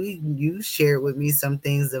know. You shared with me some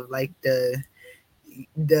things of like the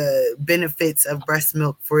benefits of breast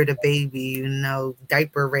milk for the baby,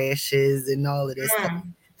 diaper rashes and all of this stuff.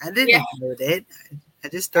 Mm. I Yeah. didn't know that. I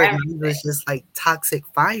just thought mine was just like toxic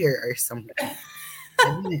fire or something. I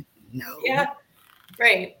didn't know. Yeah.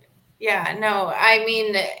 Right. Yeah. No, I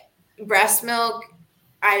mean, breast milk,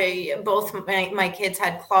 both my kids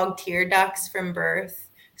had clogged tear ducts from birth,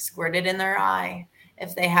 squirted in their eye.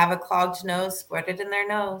 If they have a clogged nose, squirted in their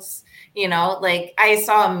nose. Like I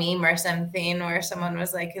saw a meme or something where someone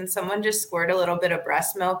was like, can someone just squirt a little bit of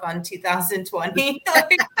breast milk on 2020?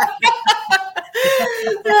 Like,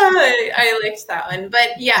 I liked that one.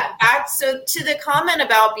 But yeah, so to the comment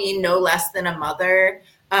about being no less than a mother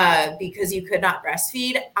because you could not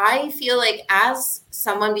breastfeed. I feel like as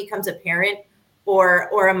someone becomes a parent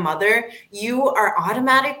or a mother, you are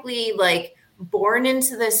automatically like born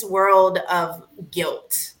into this world of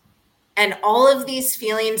guilt and all of these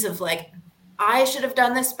feelings of like, I should have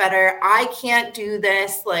done this better. I can't do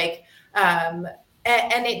this. Like, and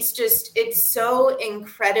it's so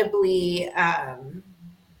incredibly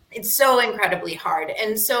it's so incredibly hard.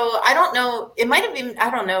 And so I don't know, it might have been,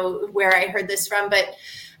 I don't know where I heard this from, but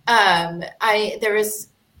there was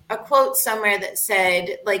a quote somewhere that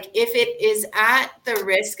said, like, if it is at the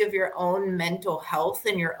risk of your own mental health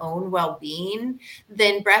and your own well-being,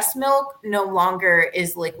 then breast milk no longer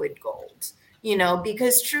is liquid gold,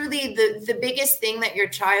 because truly the biggest thing that your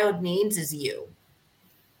child needs is you,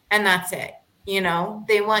 and that's it.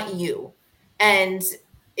 They want you. And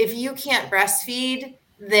if you can't breastfeed,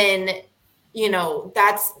 then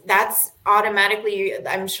that's automatically,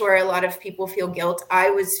 I'm sure a lot of people feel guilt.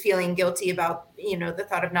 I was feeling guilty about the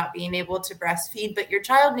thought of not being able to breastfeed, but your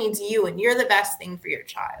child needs you, and you're the best thing for your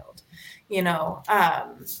child. And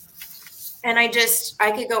I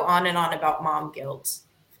could go on and on about mom guilt,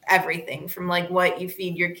 everything from like what you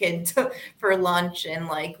feed your kid for lunch, and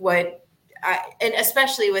like and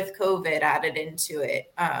especially with COVID added into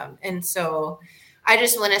it. And so I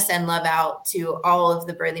just want to send love out to all of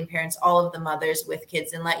the birthing parents, all of the mothers with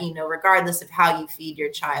kids, and let you know, regardless of how you feed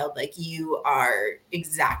your child, like you are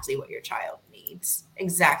exactly what your child needs,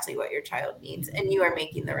 exactly what your child needs. And you are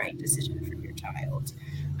making the right decision for your child.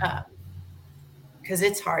 Because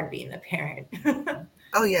it's hard being a parent.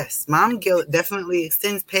 Oh yes, mom guilt definitely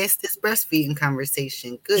extends past this breastfeeding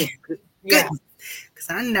conversation. Good. Yeah. Because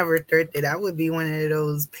I never thought that I would be one of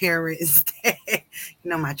those parents that,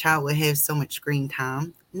 my child would have so much screen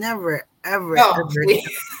time. Never, ever, Oh, ever.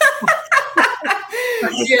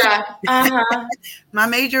 Yeah. Uh-huh. My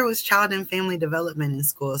major was child and family development in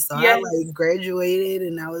school. So I Yes. like graduated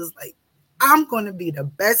and I was like, I'm going to be the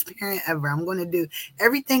best parent ever. I'm going to do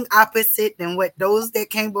everything opposite than what those that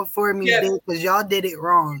came before me Yep. did because y'all did it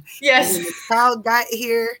wrong. And Yes. when the child got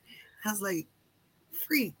here, I was like,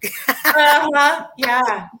 freak. Uh-huh.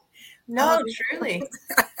 Yeah. Oh, No, truly.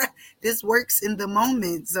 this works in the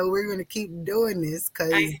moment. So we're going to keep doing this I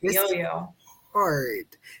because this feel is you. hard.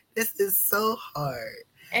 This is so hard.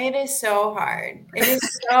 It is so hard. It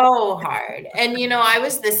is so hard. And I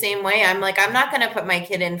was the same way. I'm like, I'm not going to put my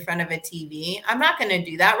kid in front of a TV. I'm not going to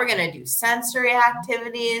do that. We're going to do sensory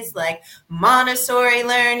activities like Montessori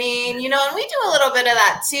learning, and we do a little bit of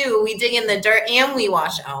that too. We dig in the dirt and we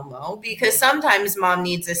watch Elmo because sometimes mom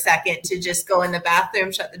needs a second to just go in the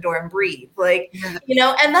bathroom, shut the door, and breathe. Like,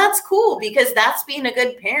 Yeah. and that's cool because that's being a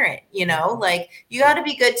good parent. Like, you got to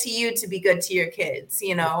be good to you to be good to your kids,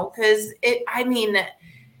 because I mean,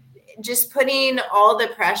 just putting all the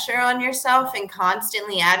pressure on yourself and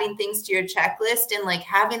constantly adding things to your checklist and like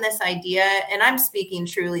having this idea, and I'm speaking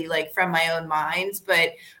truly like from my own mind,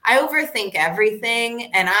 but I overthink everything,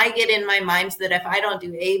 and I get in my mind that if I don't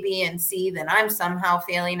do A, B, and C, then I'm somehow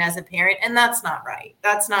failing as a parent. And that's not right.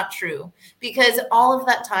 That's not true, because all of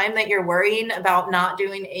that time that you're worrying about not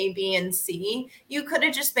doing A, B, and C, you could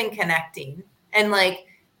have just been connecting and like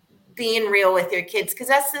being real with your kids, because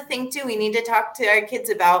that's the thing too. We need to talk to our kids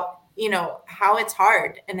about how it's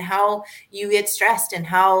hard and how you get stressed and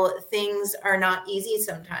how things are not easy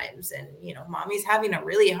sometimes, and mommy's having a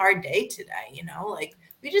really hard day today, like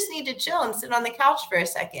we just need to chill and sit on the couch for a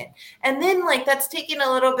second. And then like that's taking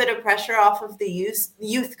a little bit of pressure off of the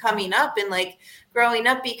youth coming up and like growing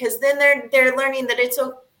up, because then they're learning that it's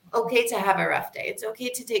okay to have a rough day. It's okay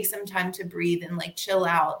to take some time to breathe and like chill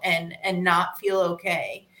out and not feel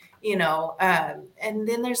okay, and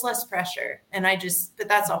then there's less pressure. And but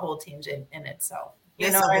that's a whole tangent in itself.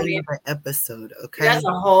 You That's know a what I whole mean? nother episode, That's okay?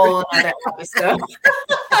 a whole other episode.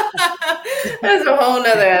 That's a whole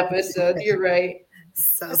nother episode. You're right.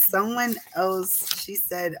 So someone else, she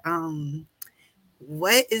said,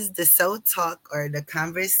 what is the self-talk or the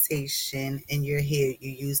conversation in your head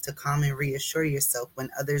you use to calm and reassure yourself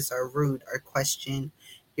when others are rude or question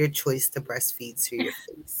your choice to breastfeed to your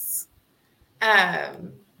face?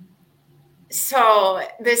 Um, So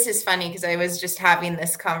this is funny because I was just having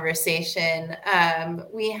this conversation.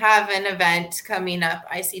 We have an event coming up.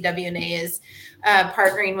 ICWNA is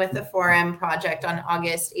partnering with the 4M Project on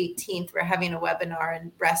August 18th. We're having a webinar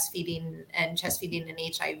on breastfeeding and chest feeding and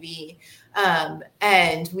HIV.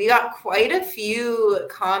 And we got quite a few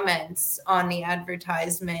comments on the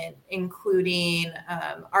advertisement, including,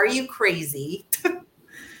 are you crazy?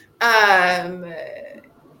 um,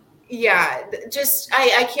 yeah, just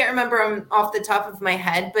I can't remember them off the top of my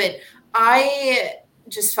head, but I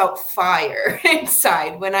just felt fire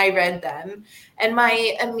inside when I read them. And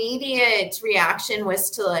my immediate reaction was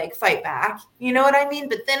to like fight back. You know what I mean?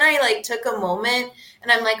 But then I like took a moment and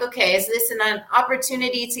I'm like, okay, is this an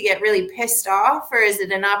opportunity to get really pissed off, or is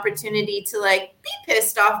it an opportunity to like be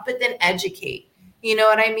pissed off but then educate? You know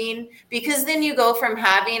what I mean? Because then you go from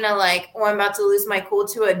having a like, oh, I'm about to lose my cool,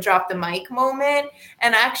 to a drop the mic moment.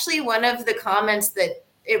 And actually, one of the comments that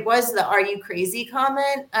it was the "Are you crazy?"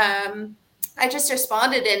 comment. I just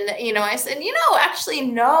responded, and I said, actually,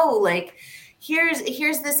 no. Like, here's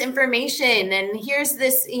this information, and here's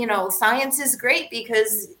this. Science is great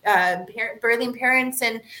because birthing parents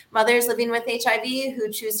and mothers living with HIV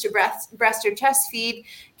who choose to breast or chest feed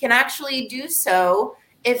can actually do so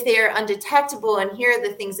if they are undetectable, and here are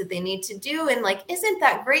the things that they need to do. And like, isn't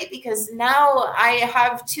that great? Because now I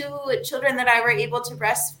have 2 children that I was able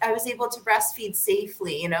to breastfeed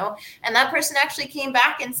safely, and that person actually came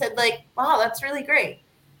back and said like, wow, that's really great.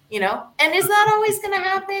 And is that always going to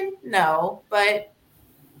happen? No, but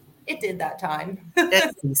it did that time.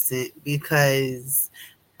 That's decent because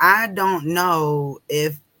I don't know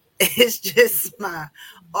if it's just my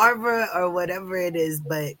aura or whatever it is,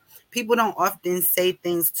 but people don't often say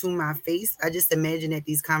things to my face. I just imagine that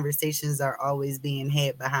these conversations are always being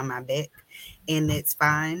had behind my back, and it's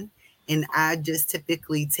fine. And I just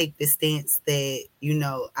typically take the stance that,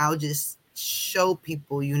 I'll just show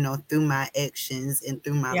people, through my actions and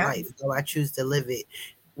through my Yeah. life. So I choose to live it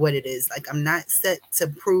what it is. Like, I'm not set to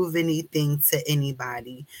prove anything to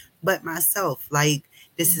anybody but myself. Like,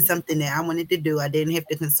 this is something that I wanted to do. I didn't have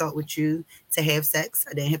to consult with you to have sex.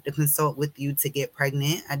 I didn't have to consult with you to get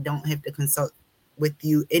pregnant. I don't have to consult with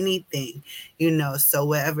you anything, So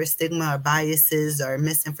whatever stigma or biases or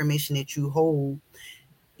misinformation that you hold,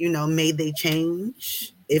 may they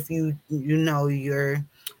change if you're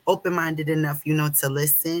open-minded enough, to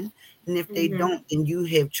listen And if they Mm-hmm. don't, then you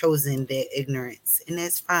have chosen that ignorance, and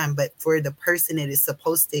that's fine. But for the person that is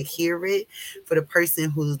supposed to hear it, for the person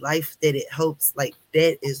whose life that it helps, like,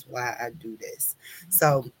 that is why I do this.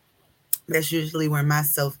 So that's usually where my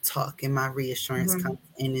self-talk and my reassurance Mm-hmm. comes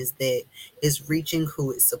in, is that it's reaching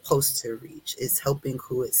who it's supposed to reach, it's helping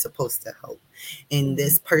who it's supposed to help. And Mm-hmm.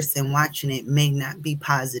 this person watching it may not be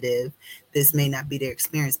positive, this may not be their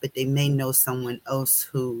experience, but they may know someone else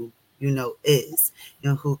who, is,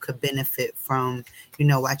 who could benefit from,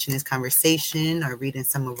 watching this conversation or reading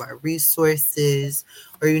some of our resources,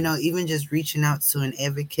 or, even just reaching out to an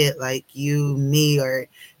advocate like you, me, or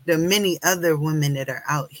the many other women that are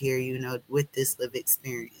out here, with this lived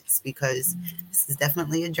experience, because this is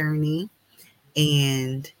definitely a journey.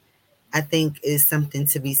 And I think is something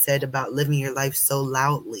to be said about living your life so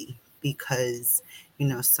loudly, because,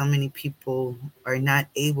 so many people are not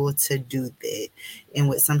able to do that. And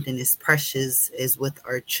with something as precious as with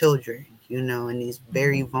our children, in these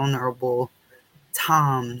very vulnerable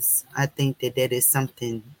times, I think that that is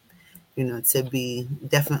something, to be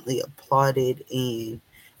definitely applauded and,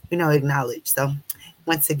 acknowledged. So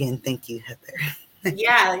once again, thank you, Heather.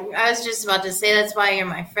 Yeah, I was just about to say that's why you're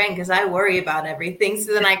my friend because I worry about everything.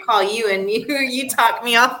 So then I call you and you talk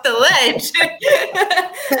me off the ledge.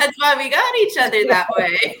 That's why we got each other that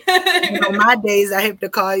way. My days I have to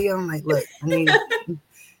call you. I'm like, look, I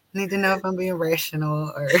need to know if I'm being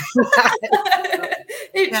rational or not. So,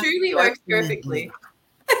 It yeah, truly works definitely. perfectly.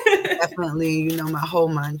 Definitely, my whole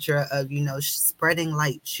mantra of, spreading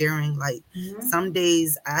light, sharing light. Mhm. Some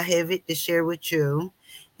days I have it to share with you,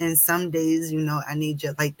 and some days, I need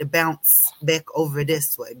you like to bounce back over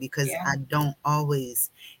this way, because Yeah. I don't always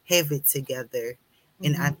have it together.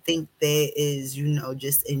 And I Mhm. think that is,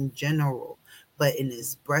 just in general, but in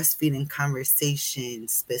this breastfeeding conversation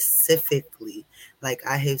specifically, like,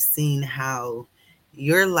 I have seen how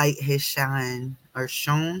your light has shine or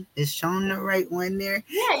shown, is shown the right one there,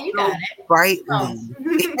 Yeah, you got so it. brightly. Oh.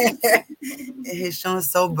 It has shown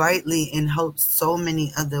so brightly and helped so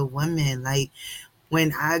many other women. Like,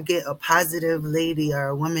 when I get a positive lady or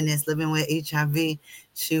a woman that's living with HIV,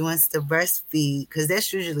 she wants to breastfeed, because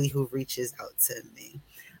that's usually who reaches out to me.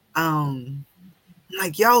 Um,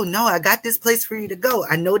 like, yo, no, I got this place for you to go.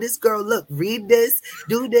 I know this girl. Look, read this,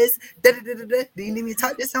 do this. Da, da, da, da, da. Do you need me to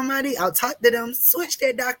talk to somebody? I'll talk to them. Switch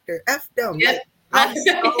that doctor. F them. Yep. Like,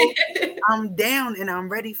 I'm down and I'm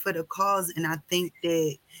ready for the cause. And I think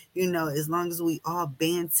that, as long as we all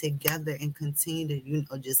band together and continue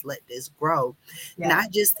to, just let this grow, Yeah.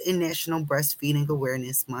 not just in National Breastfeeding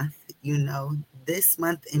Awareness Month, this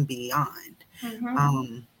month and beyond. Mhm.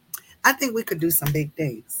 Um, I think we could do some big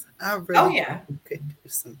things. I Oh really think yeah, we could do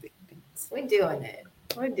some big things. we're doing it.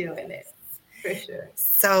 We're doing it for sure.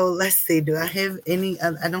 So let's see. Do I have any?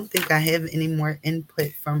 I don't think I have any more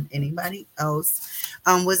input from anybody else.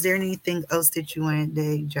 Was there anything else that you wanted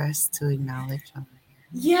to just to acknowledge on here?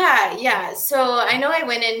 Yeah, yeah. So I know I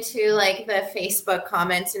went into like the Facebook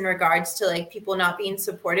comments in regards to like people not being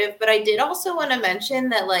supportive, but I did also want to mention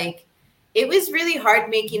that like it was really hard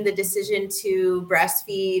making the decision to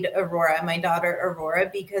breastfeed Aurora, my daughter Aurora,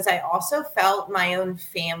 because I also felt my own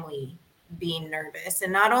family being nervous.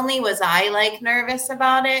 And not only was I like nervous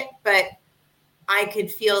about it, but I could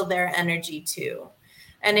feel their energy too.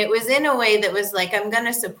 And it was in a way that was like, I'm going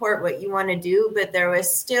to support what you want to do, but there was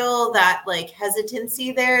still that like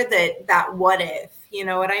hesitancy there, that what if, you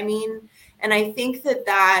know what I mean? And I think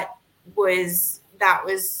that was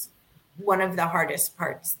one of the hardest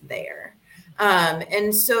parts there.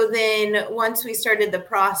 And so then once we started the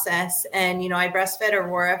process, and I breastfed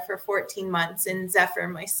Aurora for 14 months, and Zephyr,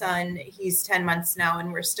 my son, he's 10 months now,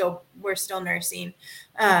 and we're still nursing.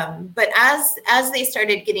 But as they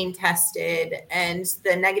started getting tested, and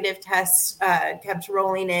the negative tests kept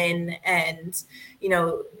rolling in, and you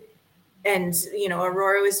know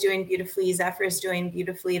Aurora was doing beautifully, Zephyr's doing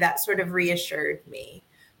beautifully, that sort of reassured me.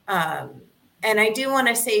 Um, and I do want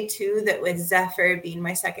to say too that with Zephyr being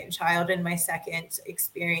my second child and my second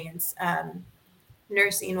experience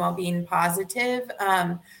nursing while being positive,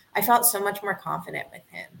 I felt so much more confident with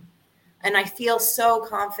him. And I feel so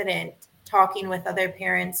confident talking with other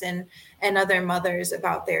parents and other mothers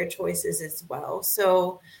about their choices as well.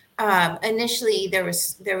 So initially there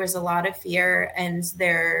was a lot of fear, and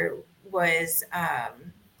there was a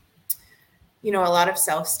lot of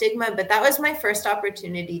self stigma, but that was my first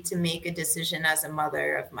opportunity to make a decision as a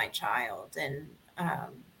mother of my child, and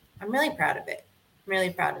I'm really proud of it. I'm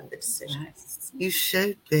really proud of the decision. Yes, you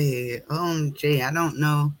should be. OMG, I don't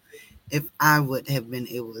know if I would have been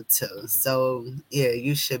able to. So yeah,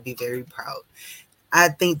 you should be very proud. I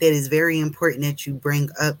think that it's very important that you bring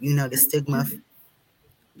up, the stigma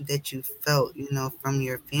that you felt, from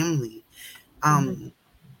your family. Mhm.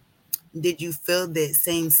 Did you feel that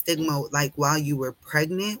same stigma like while you were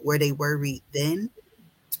pregnant? Were they worried then?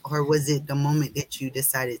 Or was it the moment that you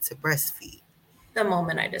decided to breastfeed? The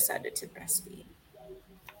moment I decided to breastfeed.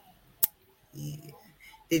 Yeah.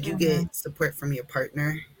 Did you Mhm. get support from your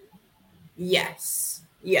partner? Yes.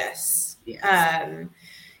 Yes. Yes.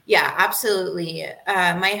 Yeah, absolutely.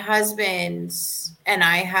 My husband and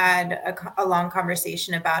I had a long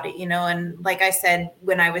conversation about it, and like I said,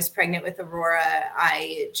 when I was pregnant with Aurora,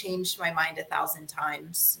 I changed my mind 1,000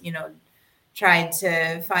 times, tried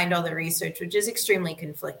to find all the research, which is extremely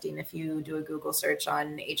conflicting. If you do a Google search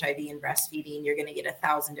on HIV and breastfeeding, you're going to get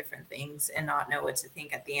 1,000 different things and not know what to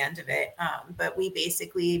think at the end of it. But we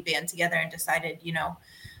basically band together and decided,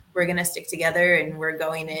 we're going to stick together and we're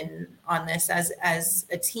going in on this as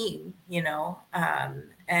a team,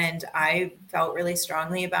 and I felt really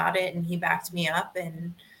strongly about it, and he backed me up.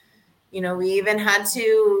 And we even had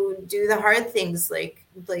to do the hard things, like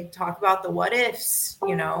talk about the what ifs,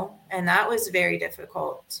 and that was very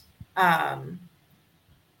difficult. um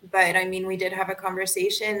but I mean, we did have a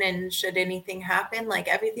conversation, and should anything happen, like,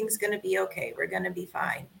 everything's going to be okay, we're going to be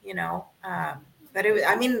fine, but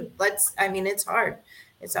I mean, it's hard.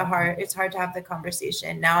 It's hard to have the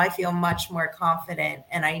conversation. Now I feel much more confident,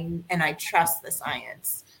 and I trust the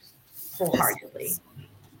science That's wholeheartedly. awesome.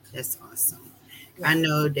 That's awesome. I Yeah.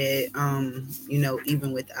 know that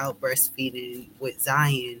even without breastfeeding with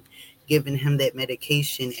Zion, giving him that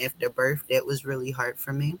medication after birth, that was really hard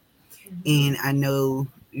for me. Mhm. And I know,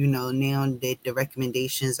 now that the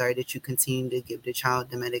recommendations are that you continue to give the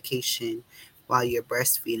child the medication while you're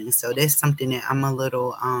breastfeeding. So that's something that I'm a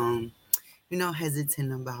little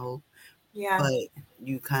hesitant about. Yeah. But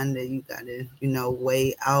you gotta,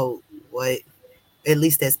 weigh out what, at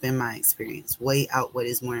least that's been my experience, weigh out what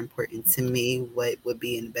is more important to me, what would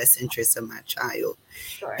be in the best interest of my child.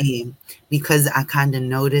 Sure. And because I kind of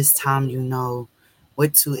know this time,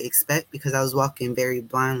 what to expect, because I was walking very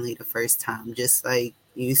blindly the first time, just like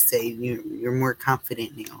you say, you're more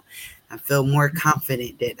confident now. I feel more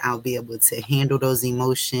confident that I'll be able to handle those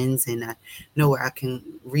emotions, and I know where I can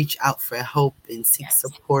reach out for help and seek Yes.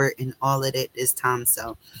 support and all of that this time.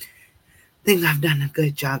 So I think I've done a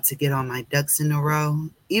good job to get all my ducks in a row.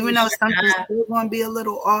 You Even though sure something's have. still going to be a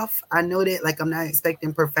little off, I know that, like, I'm not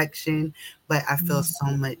expecting perfection, but I feel Mhm. so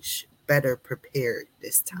much better prepared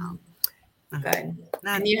this time. Uh, Good.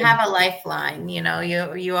 Not And you have a lifeline,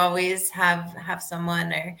 you always have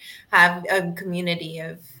someone, or have a community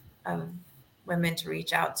of women to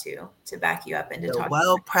reach out to back you up and to the talk.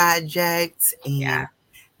 Well Project Yeah.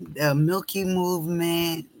 and the Milky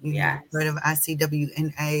Movement, part Yes. of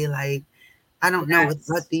ICWNA. Like, I don't know.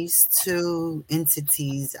 Without Yes. these two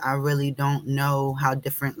entities, I really don't know how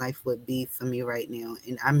different life would be for me right now.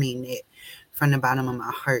 And I mean it from the bottom of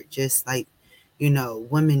my heart. Just like,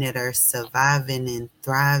 women that are surviving and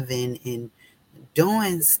thriving and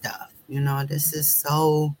doing stuff. This is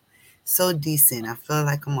so, so decent. I feel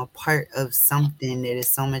like I'm a part of something that is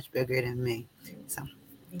so much bigger than me. So,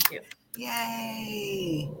 Thank you.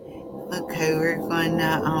 yay. Okay, we're going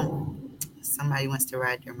to, somebody wants to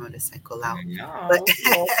ride their motorcycle out. But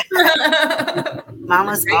No. Cool.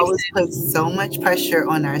 mamas always Racing. put so much pressure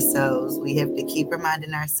on ourselves. We have to keep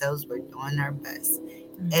reminding ourselves we're doing our best.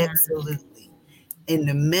 Mhm. Absolutely. In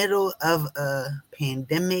the middle of a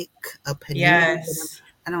pandemic, a pandemic, Yes.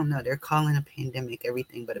 I don't know, they're calling a pandemic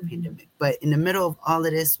everything but a Mhm. pandemic. But in the middle of all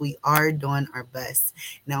of this, we are doing our best.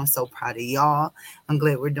 And I'm so proud of y'all. I'm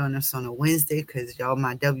glad we're doing this on a Wednesday because y'all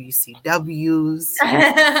my WCWs.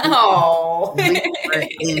 Oh. We are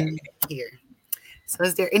in here. So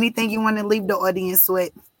is there anything you want to leave the audience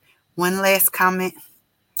with? One last comment.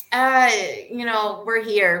 uh we're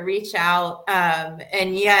here, reach out.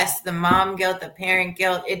 And yes, the mom guilt, the parent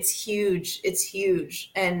guilt, it's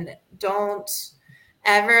huge, and don't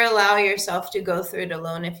ever allow yourself to go through it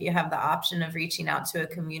alone. If you have the option of reaching out to a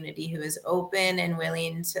community who is open and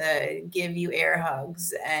willing to give you air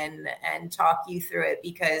hugs and talk you through it,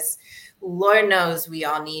 because Lord knows we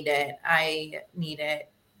all need it. I need it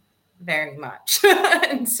very much.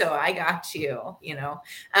 And so I got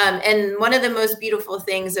and one of the most beautiful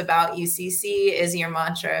things about UCC is your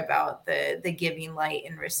mantra about the giving light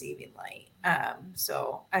and receiving light.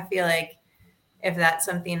 So I feel like if that's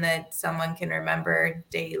something that someone can remember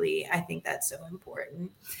daily, I think that's so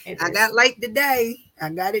important. It I is. got light today. I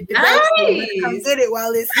got it today. So you better come Nice. get it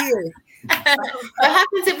while it's here. What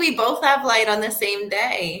happens if we both have light on the same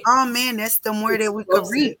day? Oh man, that's the more that we could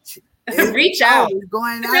Explosive. reach. It's, Reach out. it's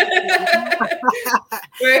going out there.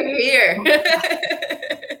 We're here.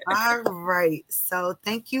 All right. So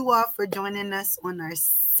thank you all for joining us on our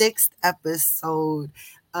 6th episode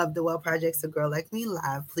of the Well Projects A Girl Like Me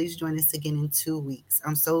Live. Please join us again in 2 weeks.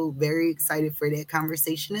 I'm so very excited for that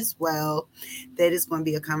conversation as well. That is going to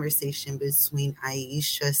be a conversation between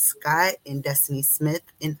Aisha Scott and Destiny Smith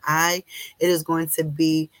and I. It is going to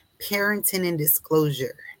be parenting and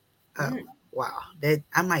disclosure. Oh, Mm. wow. That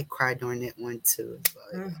I might cry during that one too.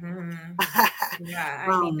 Mm-hmm. But Yeah,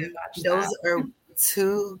 I need to watch those that. are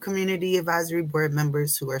two community advisory board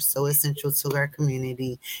members who are so essential to our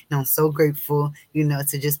community. And I'm so grateful,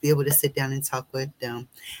 to just be able to sit down and talk with them.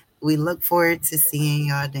 We look forward to seeing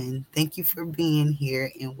y'all then. Thank you for being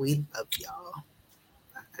here, and we love y'all.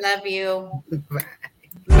 Love you. Bye.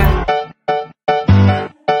 Bye.